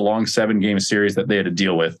long 7-game series that they had to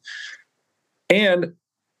deal with. And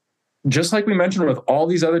just like we mentioned with all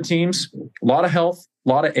these other teams, a lot of health,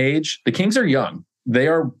 lot of age. The Kings are young. They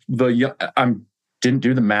are didn't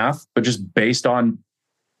do the math, but just based on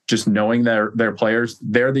just knowing their players,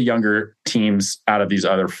 they're the younger teams out of these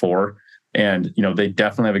other four. And, they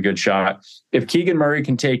definitely have a good shot. If Keegan Murray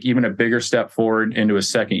can take even a bigger step forward into his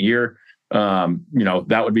second year,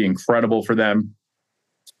 that would be incredible for them.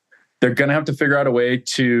 They're going to have to figure out a way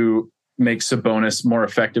to make Sabonis more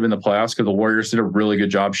effective in the playoffs because the Warriors did a really good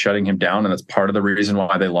job shutting him down. And that's part of the reason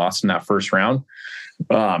why they lost in that first round.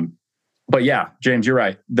 But yeah, James, you're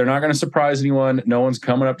right. They're not going to surprise anyone. No one's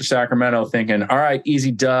coming up to Sacramento thinking, all right,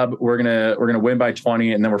 easy dub. We're going to win by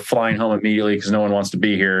 20 and then we're flying home immediately because no one wants to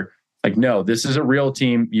be here. Like, no, this is a real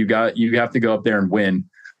team. You have to go up there and win.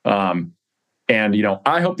 I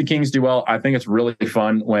hope the Kings do well. I think it's really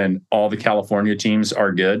fun when all the California teams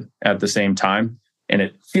are good at the same time. And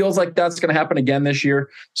it feels like that's going to happen again this year.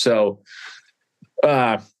 So,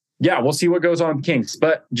 we'll see what goes on with the Kings.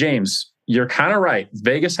 But James, you're kind of right.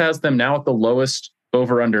 Vegas has them now at the lowest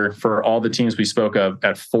over-under for all the teams we spoke of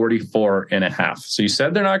at 44.5. So you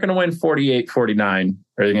said they're not going to win 48, 49.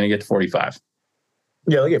 Or are they going to get to 45?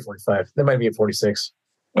 Yeah, they'll get 45. They might be at 46.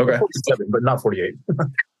 Okay. 47, but not 48.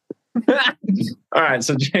 All right.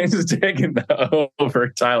 So James is taking the over.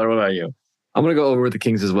 Tyler, what about you? I'm going to go over with the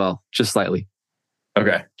Kings as well, just slightly.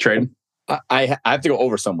 Okay. Traden? I have to go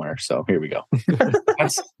over somewhere. So here we go.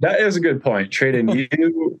 That is a good point. Traden,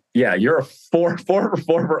 you're a 4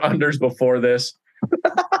 for unders before this.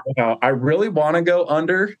 I really want to go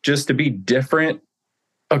under just to be different.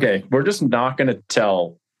 Okay. We're just not going to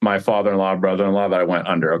tell my father-in-law, brother-in-law that I went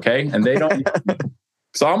under. Okay. And they don't.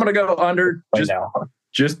 So I'm going to go under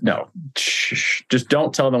just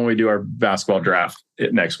don't tell them when we do our basketball draft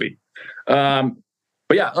next week. But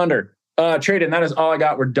yeah, under. Traden, that is all I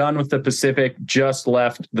got. We're done with the Pacific, just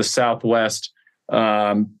left the Southwest.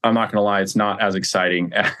 I'm not going to lie, it's not as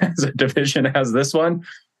exciting as a division as this one,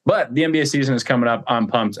 but the NBA season is coming up. I'm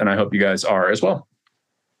pumped, and I hope you guys are as well.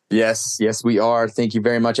 Yes, we are. Thank you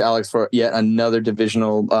very much, Alex, for yet another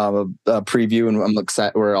divisional preview, and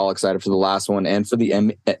we're all excited for the last one and for the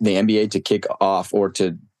NBA to kick off or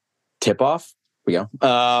to tip off. We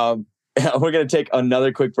go. We're going to take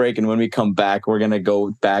another quick break, and when we come back, we're going to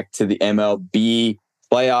go back to the MLB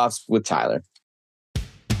playoffs with Tyler.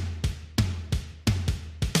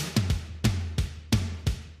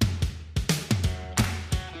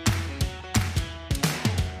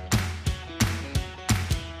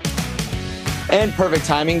 And perfect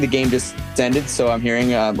timing. The game just ended, so I'm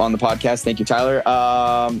hearing on the podcast. Thank you, Tyler.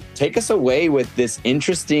 Take us away with this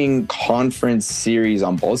interesting conference series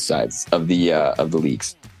on both sides of the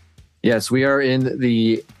leagues. Yes, we are in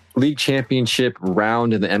the league championship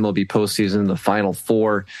round in the MLB postseason, the final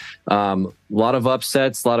four. A lot of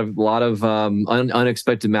upsets, a lot of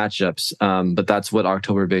unexpected matchups. But that's what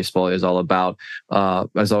October baseball is all about.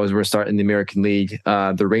 As always, we're starting the American League,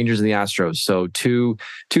 the Rangers and the Astros. So two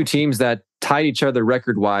teams that tied each other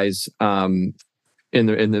record-wise in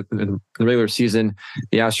the regular season.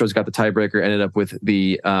 The Astros got the tiebreaker, ended up with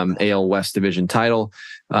the AL West division title.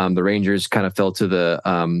 The Rangers kind of fell to the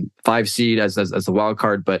 5 seed as the wild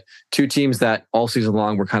card, but two teams that all season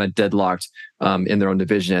long were kind of deadlocked in their own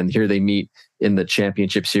division. And here they meet in the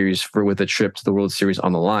championship series with a trip to the World Series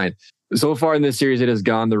on the line. So far in this series, it has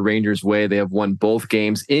gone the Rangers' way. They have won both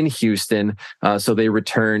games in Houston, so they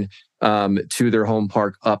return to their home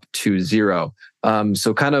park up 2-0.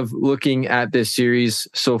 So kind of looking at this series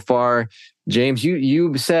so far, James,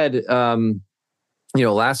 you said,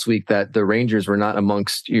 last week that the Rangers were not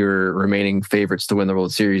amongst your remaining favorites to win the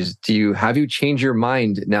World Series. Have you changed your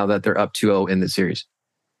mind now that they're up 2-0 in the series?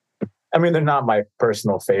 I mean, they're not my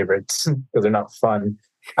personal favorites because they're not fun.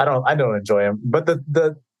 I don't enjoy them, but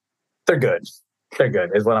they're good. They're good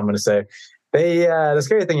is what I'm going to say. The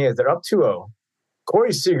scary thing is they're up 2-0.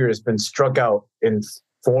 Corey Seager has been struck out in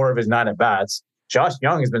 4 of his 9 at-bats. Josh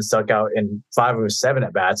Young has been stuck out in 5 of his 7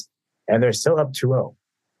 at-bats, and they're still up 2-0.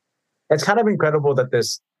 It's kind of incredible that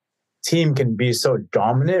this team can be so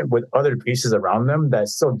dominant with other pieces around them that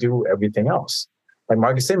still do everything else. Like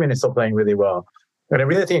Marcus Semien is still playing really well. And I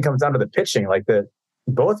really think it comes down to the pitching. Like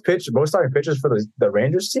both starting pitchers for the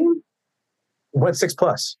Rangers team went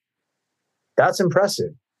 6+. That's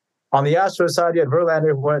impressive. On the Astros side, you had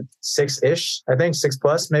Verlander who went 6-ish, I think,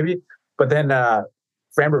 6+ maybe. But then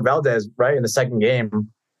Framber Valdez, right, in the second game,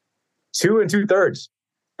 2 2/3.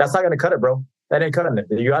 That's not going to cut it, bro. That ain't cutting it.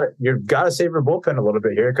 You got to save your bullpen a little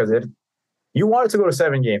bit here because you want it to go to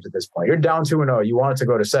 7 games at this point. You're down 2-0. You want it to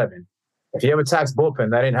go to 7. If you have a taxed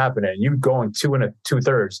bullpen, that ain't happening. You going 2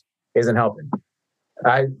 2/3 isn't helping.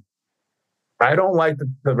 I don't like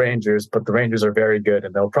the Rangers, but the Rangers are very good,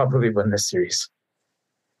 and they'll probably win this series.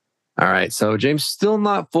 All right. So James still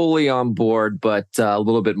not fully on board, but a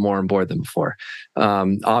little bit more on board than before.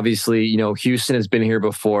 Obviously, Houston has been here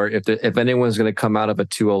before. If anyone's going to come out of a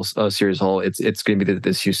 2-0 series hole, it's going to be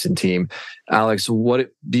this Houston team. Alex, what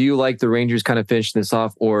do you like the Rangers kind of finishing this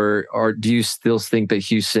off, or do you still think that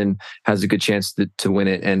Houston has a good chance to win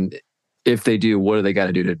it? And if they do, what do they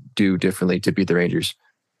got to do differently to beat the Rangers?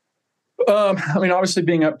 Obviously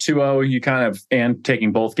being up 2-0, you kind of, and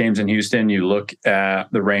taking both games in Houston, you look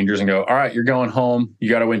at the Rangers and go, all right, you're going home. You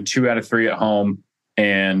got to win 2 out of 3 at home,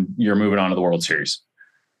 and you're moving on to the World Series.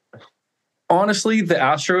 Honestly, the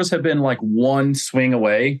Astros have been like one swing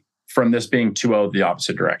away from this being 2-0 the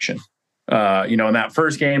opposite direction. In that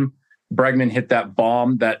first game, Bregman hit that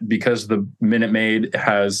bomb that, because the Minute Maid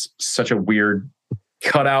has such a weird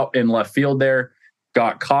cutout in left field there,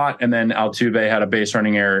 got caught, and then Altuve had a base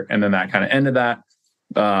running error, and then that kind of ended that.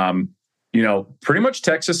 Pretty much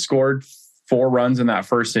Texas scored 4 runs in that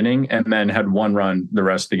first inning and then had 1 run the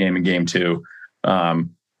rest of the game in game 2. And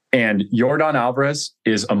Yordan Alvarez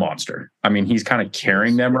is a monster. I mean, he's kind of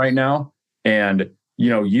carrying them right now. And,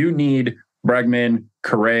 you need Bregman,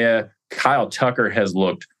 Correa, Kyle Tucker has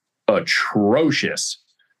looked atrocious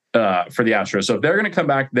for the Astros. So if they're going to come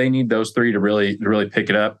back, they need those 3 to really pick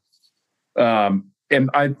it up. And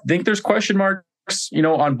I think there's question marks,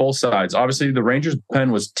 on both sides. Obviously, the Rangers'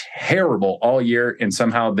 pen was terrible all year, and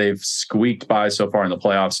somehow they've squeaked by so far in the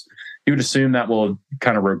playoffs. You would assume that will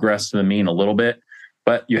kind of regress to the mean a little bit.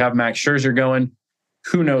 But you have Max Scherzer going.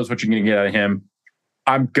 Who knows what you're going to get out of him?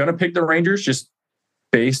 I'm going to pick the Rangers just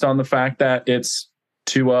based on the fact that it's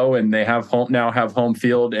 2-0 and they have home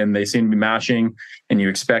field, and they seem to be mashing. And you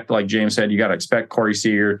expect, like James said, you got to expect Corey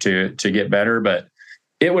Seager to get better, but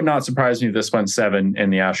it would not surprise me if this went 7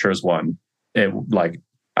 and the Astros won.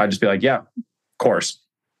 I'd just be like, yeah, of course.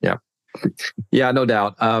 Yeah. Yeah, no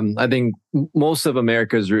doubt. I think most of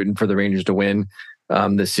America is rooting for the Rangers to win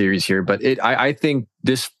this series here, but I think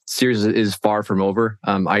this series is far from over.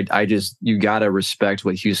 You got to respect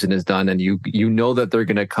what Houston has done, and you know that they're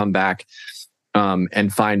going to come back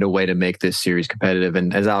and find a way to make this series competitive.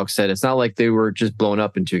 And as Alex said, it's not like they were just blown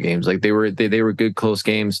up in 2 games. Like they were good, close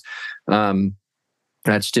games.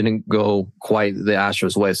 That just didn't go quite the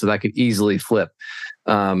Astros' way, so that could easily flip.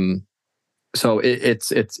 So it's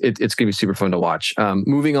going to be super fun to watch.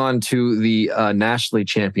 Moving on to the National League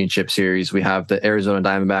Championship Series, we have the Arizona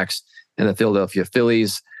Diamondbacks and the Philadelphia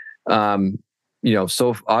Phillies.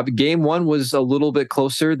 Game 1 was a little bit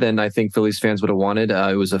closer than I think Phillies fans would have wanted.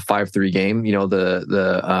 It was a 5-3 game.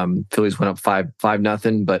 The Phillies went up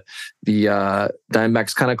 5-0, but the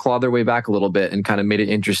Diamondbacks kind of clawed their way back a little bit and kind of made it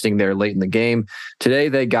interesting there late in the game. Today,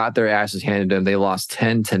 they got their asses handed to them. They lost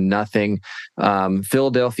 10-0.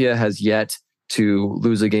 Philadelphia has yet to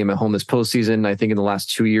lose a game at home this postseason. I think in the last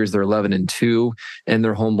 2 years, they're 11-2 in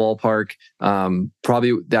their home ballpark.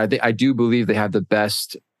 I do believe they have the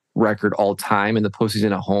best record all time in the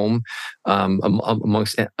postseason at home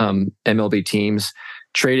amongst MLB teams.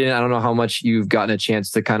 Trayden, I don't know how much you've gotten a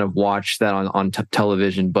chance to kind of watch that on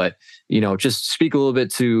television, but just speak a little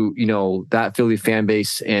bit to that Philly fan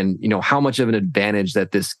base and how much of an advantage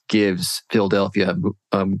that this gives Philadelphia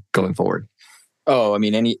going forward. Oh, I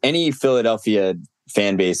mean, any Philadelphia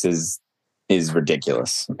fan base is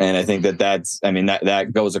ridiculous, and I think that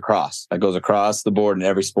goes across the board in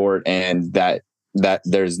every sport, and that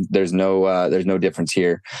there's no difference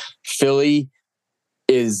here. Philly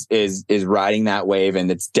is riding that wave, and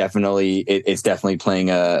it's definitely playing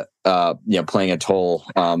a toll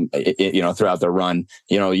throughout the run.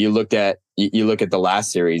 You look at the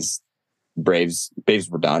last series, Braves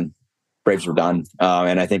were done.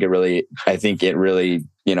 And I think it really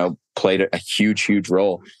played a huge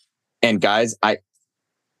role. And guys,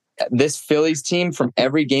 this Phillies team, from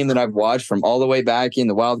every game that I've watched, from all the way back in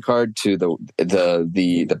the wild card to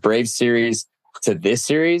the Braves series to this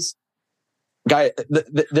series, they're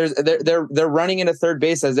running into third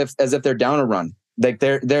base as if they're down a run. Like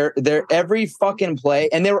they're every fucking play,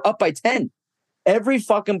 and they were up by 10. Every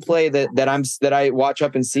fucking play that I watch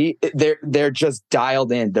up and see, they're just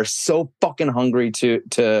dialed in. They're so fucking hungry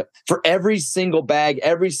for every single bag,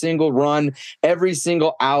 every single run, every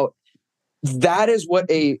single out. That is what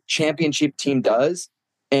a championship team does.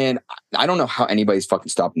 And I don't know how anybody's fucking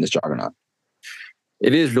stopping this juggernaut.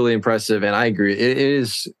 It is really impressive. And I agree.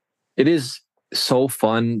 It is so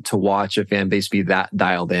fun to watch a fan base be that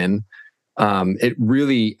dialed in. It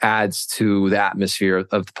really adds to the atmosphere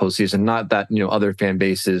of the postseason. Not that, other fan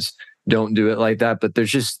bases don't do it like that, but there's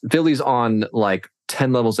just Philly's on like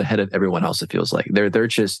 10 levels ahead of everyone else. It feels like they're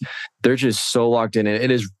just so locked in, and it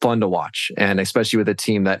is fun to watch. And especially with a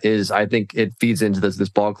team that is, I think it feeds into this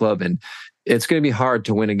ball club, and it's going to be hard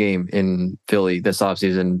to win a game in Philly this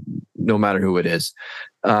offseason, no matter who it is.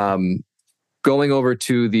 Going over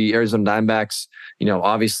to the Arizona Diamondbacks,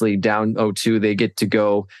 obviously down 0-2, they get to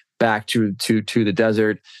go back to the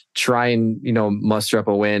desert, try and, muster up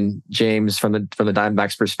a win. James, from the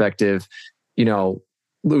Diamondbacks perspective,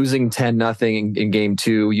 losing 10-0 in game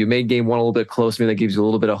 2, you made game 1 a little bit close. Maybe that gives you a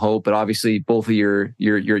little bit of hope, but obviously both of your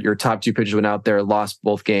top 2 pitchers went out there, lost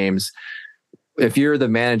both games. If you're the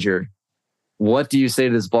manager, what do you say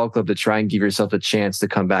to this ball club to try and give yourself a chance to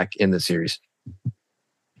come back in the series?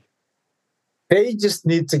 They just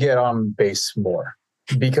need to get on base more,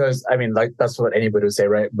 because that's what anybody would say,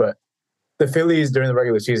 right? But the Phillies during the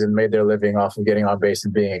regular season made their living off of getting on base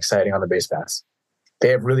and being exciting on the base paths. They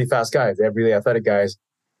have really fast guys. They have really athletic guys.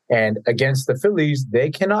 And against the Phillies, they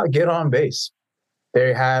cannot get on base.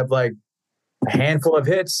 They have like a handful of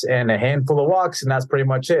hits and a handful of walks, and that's pretty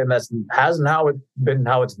much it. And that hasn't how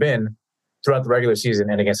it's been throughout the regular season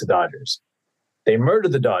and against the Dodgers. They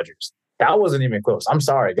murdered the Dodgers. That wasn't even close. I'm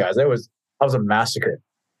sorry, guys. That was a massacre.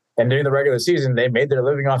 And during the regular season, they made their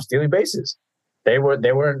living off stealing bases. They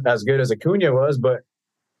weren't as good as Acuna was, but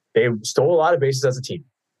they stole a lot of bases as a team.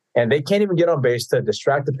 And they can't even get on base to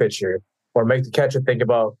distract the pitcher or make the catcher think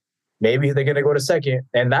about maybe they're going to go to second.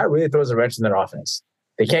 And that really throws a wrench in their offense.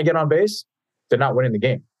 They can't get on base, they're not winning the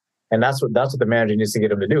game. And that's what the manager needs to get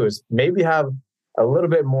them to do, is maybe have a little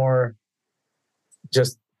bit more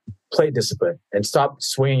just plate discipline and stop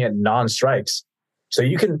swinging at non-strikes. So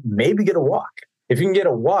you can maybe get a walk. If you can get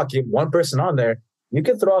a walk, get one person on there, you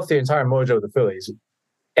can throw off the entire mojo of the Phillies.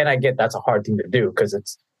 And I get that's a hard thing to do because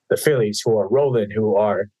it's the Phillies who are rolling, who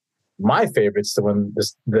are my favorites to win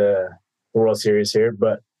the World Series here.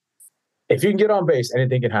 But if you can get on base,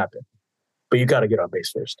 anything can happen. But you got to get on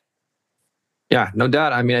base first. Yeah, no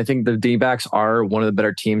doubt. I mean, I think the D-backs are one of the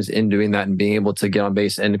better teams in doing that and being able to get on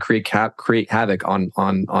base and create havoc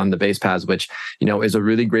on the base paths, which, is a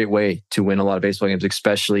really great way to win a lot of baseball games,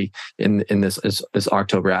 especially in this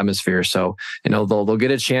October atmosphere. So, they'll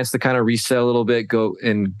get a chance to kind of reset a little bit,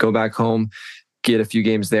 go back home, get a few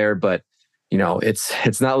games there, but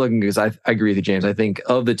it's not looking good. I agree with you, James. I think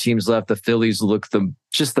of the teams left, the Phillies look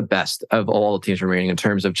just the best of all the teams remaining in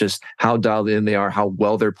terms of just how dialed in they are, how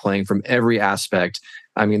well they're playing from every aspect.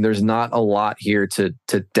 I mean, there's not a lot here to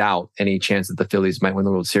doubt any chance that the Phillies might win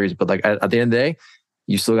the World Series. But like at the end of the day,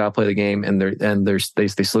 you still got to play the game, and they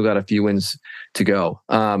still got a few wins to go.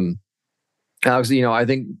 Alex, I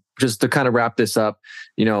think just to kind of wrap this up,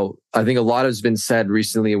 I think a lot has been said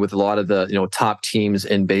recently with a lot of the, top teams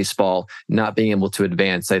in baseball not being able to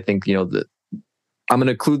advance. I think, I'm going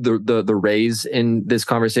to include the Rays in this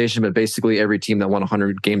conversation, but basically every team that won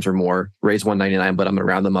 100 games or more. Rays won 99, but I'm going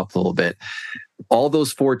to round them up a little bit. All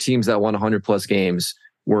those 4 teams that won 100 plus games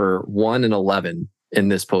were 1-11 in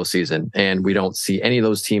this postseason, and we don't see any of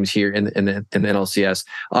those teams here in the NLCS.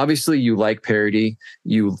 Obviously, you like parity.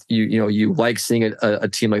 You like seeing a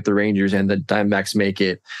team like the Rangers and the Diamondbacks make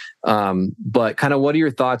it. But kind of, what are your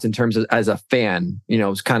thoughts in terms of, as a fan,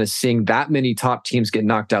 kind of seeing that many top teams get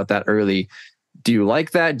knocked out that early? Do you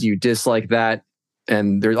like that? Do you dislike that?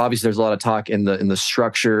 And there's a lot of talk in the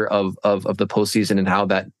structure of the postseason and how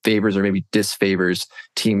that favors or maybe disfavors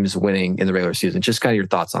teams winning in the regular season. Just kind of your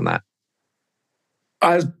thoughts on that.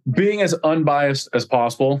 As being as unbiased as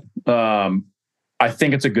possible, I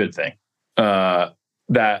think it's a good thing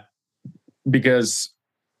that, because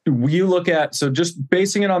we look at, so just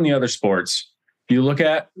basing it on the other sports, you look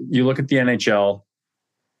at the NHL,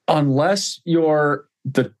 unless you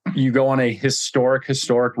go on a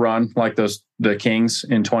historic run like the Kings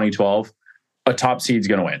in 2012, a top seed's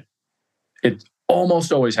going to win. It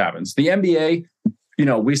almost always happens. The NBA,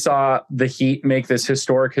 we saw the Heat make this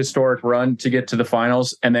historic run to get to the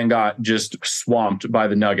finals and then got just swamped by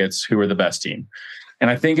the Nuggets, who were the best team. And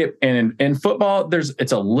I think in football,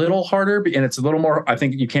 it's a little harder and it's a little more, I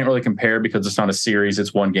think you can't really compare because it's not a series.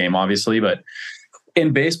 It's one game, obviously. But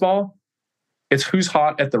in baseball, it's who's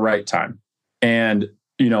hot at the right time. And,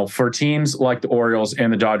 for teams like the Orioles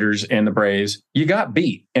and the Dodgers and the Braves, you got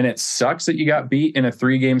beat. And it sucks that you got beat in a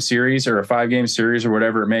 3-game series or a 5-game series or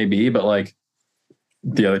whatever it may be. But like,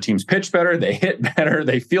 the other teams pitched better, they hit better,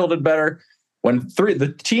 they fielded better. When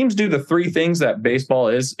the teams do the 3 things that baseball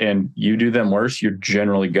is, and you do them worse, you're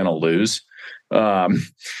generally going to lose.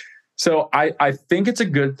 So I think it's a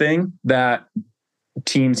good thing that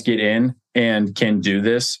teams get in and can do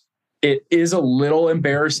this. It is a little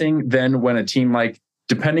embarrassing then when a team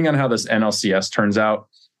depending on how this NLCS turns out,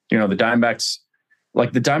 the Diamondbacks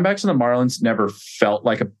and the Marlins never felt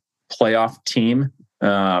like a playoff team.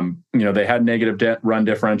 They had negative run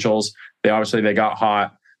differentials. They got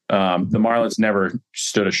hot. the Marlins never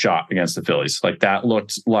stood a shot against the Phillies. Like that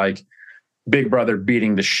looked like big brother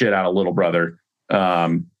beating the shit out of little brother.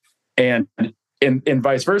 And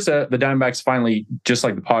vice versa, the Diamondbacks finally, just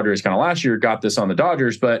like the Padres kind of last year, got this on the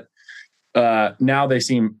Dodgers, but now they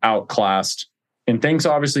seem outclassed. And things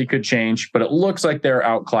obviously could change, but it looks like they're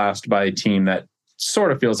outclassed by a team that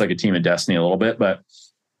sort of feels like a team of destiny a little bit. But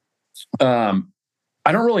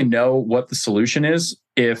I don't really know what the solution is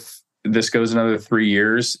if this goes another 3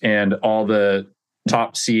 years and all the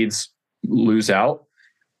top seeds lose out.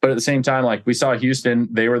 But at the same time, like we saw Houston,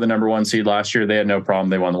 they were the number 1 seed last year. They had no problem.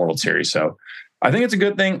 They won the World Series. So I think it's a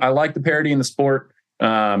good thing. I like the parity in the sport.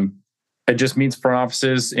 It just means front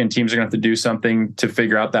offices and teams are going to have to do something to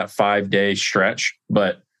figure out that 5-day stretch.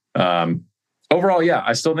 But overall, yeah,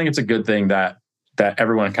 I still think it's a good thing that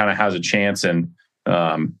everyone kind of has a chance and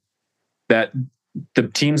that the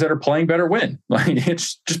teams that are playing better win. Like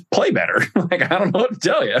it's just play better. Like I don't know what to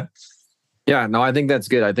tell you. Yeah, no, I think that's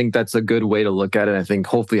good. I think that's a good way to look at it. I think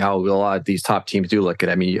hopefully how a lot of these top teams do look at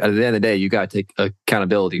it. I mean, at the end of the day, you got to take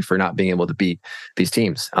accountability for not being able to beat these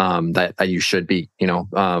teams that you should beat,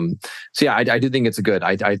 So yeah, I do think it's a good.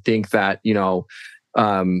 I think that,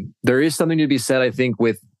 there is something to be said, I think,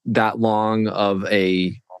 with that long of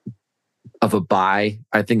a bye.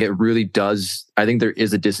 I think it really does. I think there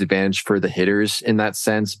is a disadvantage for the hitters in that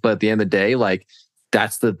sense. But at the end of the day, like,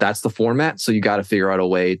 that's the format. So you got to figure out a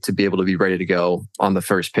way to be able to be ready to go on the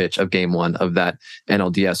first pitch of game 1 of that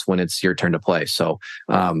NLDS when it's your turn to play. So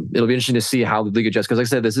it'll be interesting to see how the league adjusts. Because like I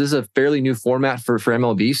said, this is a fairly new format for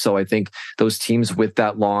MLB. So I think those teams with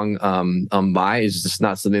that long bye is just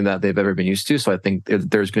not something that they've ever been used to. So I think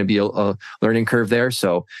there's going to be a learning curve there.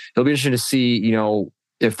 So it'll be interesting to see,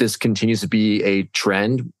 if this continues to be a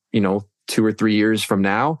trend, 2 or 3 years from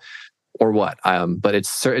now, or what. But it's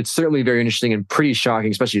certainly very interesting and pretty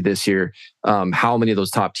shocking, especially this year, how many of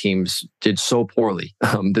those top teams did so poorly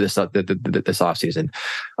this offseason.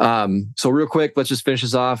 So real quick, let's just finish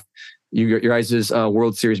this off. Your guys'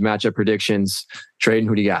 World Series matchup predictions. Traden,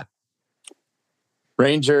 who do you got?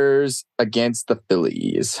 Rangers against the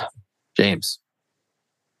Phillies. James.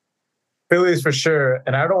 Phillies for sure.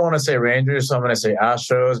 And I don't want to say Rangers, so I'm going to say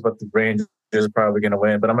Astros, but the Rangers are probably going to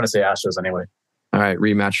win. But I'm going to say Astros anyway. All right,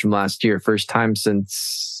 rematch from last year. First time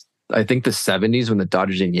since, I think, the 70s when the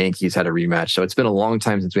Dodgers and Yankees had a rematch. So it's been a long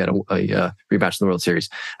time since we had a rematch in the World Series.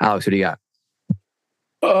 Alex, who do you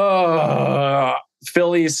got?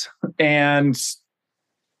 Phillies and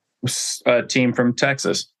a team from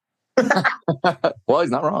Texas. Well,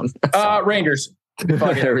 he's not wrong. Rangers.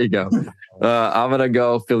 There we go. I'm going to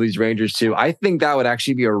go Phillies Rangers too. I think that would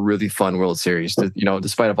actually be a really fun World Series.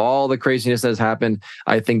 Despite of all the craziness that has happened,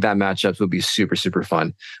 I think that matchups would be super, super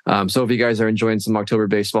fun. So if you guys are enjoying some October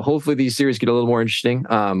baseball, hopefully these series get a little more interesting.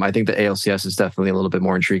 I think the ALCS is definitely a little bit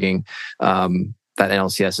more intriguing. That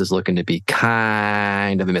NLCS is looking to be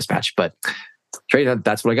kind of a mismatch, but Trade,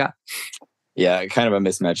 that's what I got. Yeah, kind of a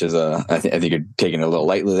mismatch is I think you're taking it a little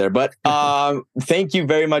lightly there, but thank you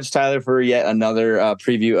very much, Tyler, for yet another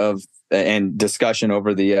preview of and discussion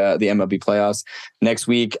over the MLB playoffs. Next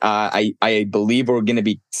week, I believe we're going to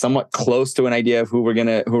be somewhat close to an idea of who we're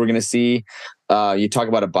gonna see. You talk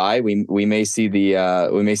about a bye. We may see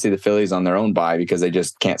the Phillies on their own bye because they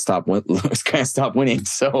just can't stop winning.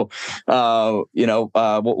 So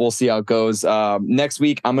we'll see how it goes. Next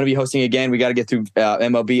week I'm going to be hosting again. We got to get through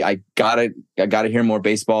MLB. I gotta hear more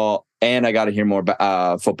baseball and I got to hear more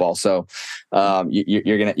football. So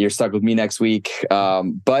you're stuck with me next week.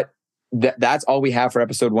 But that's all we have for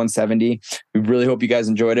episode 170. We really hope you guys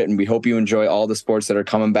enjoyed it, and we hope you enjoy all the sports that are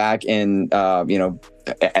coming back and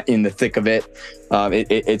in the thick of it.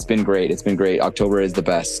 It's been great. It's been great. October is the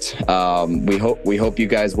best. We hope you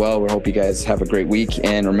guys well. We hope you guys have a great week,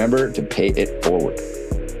 and remember to pay it forward.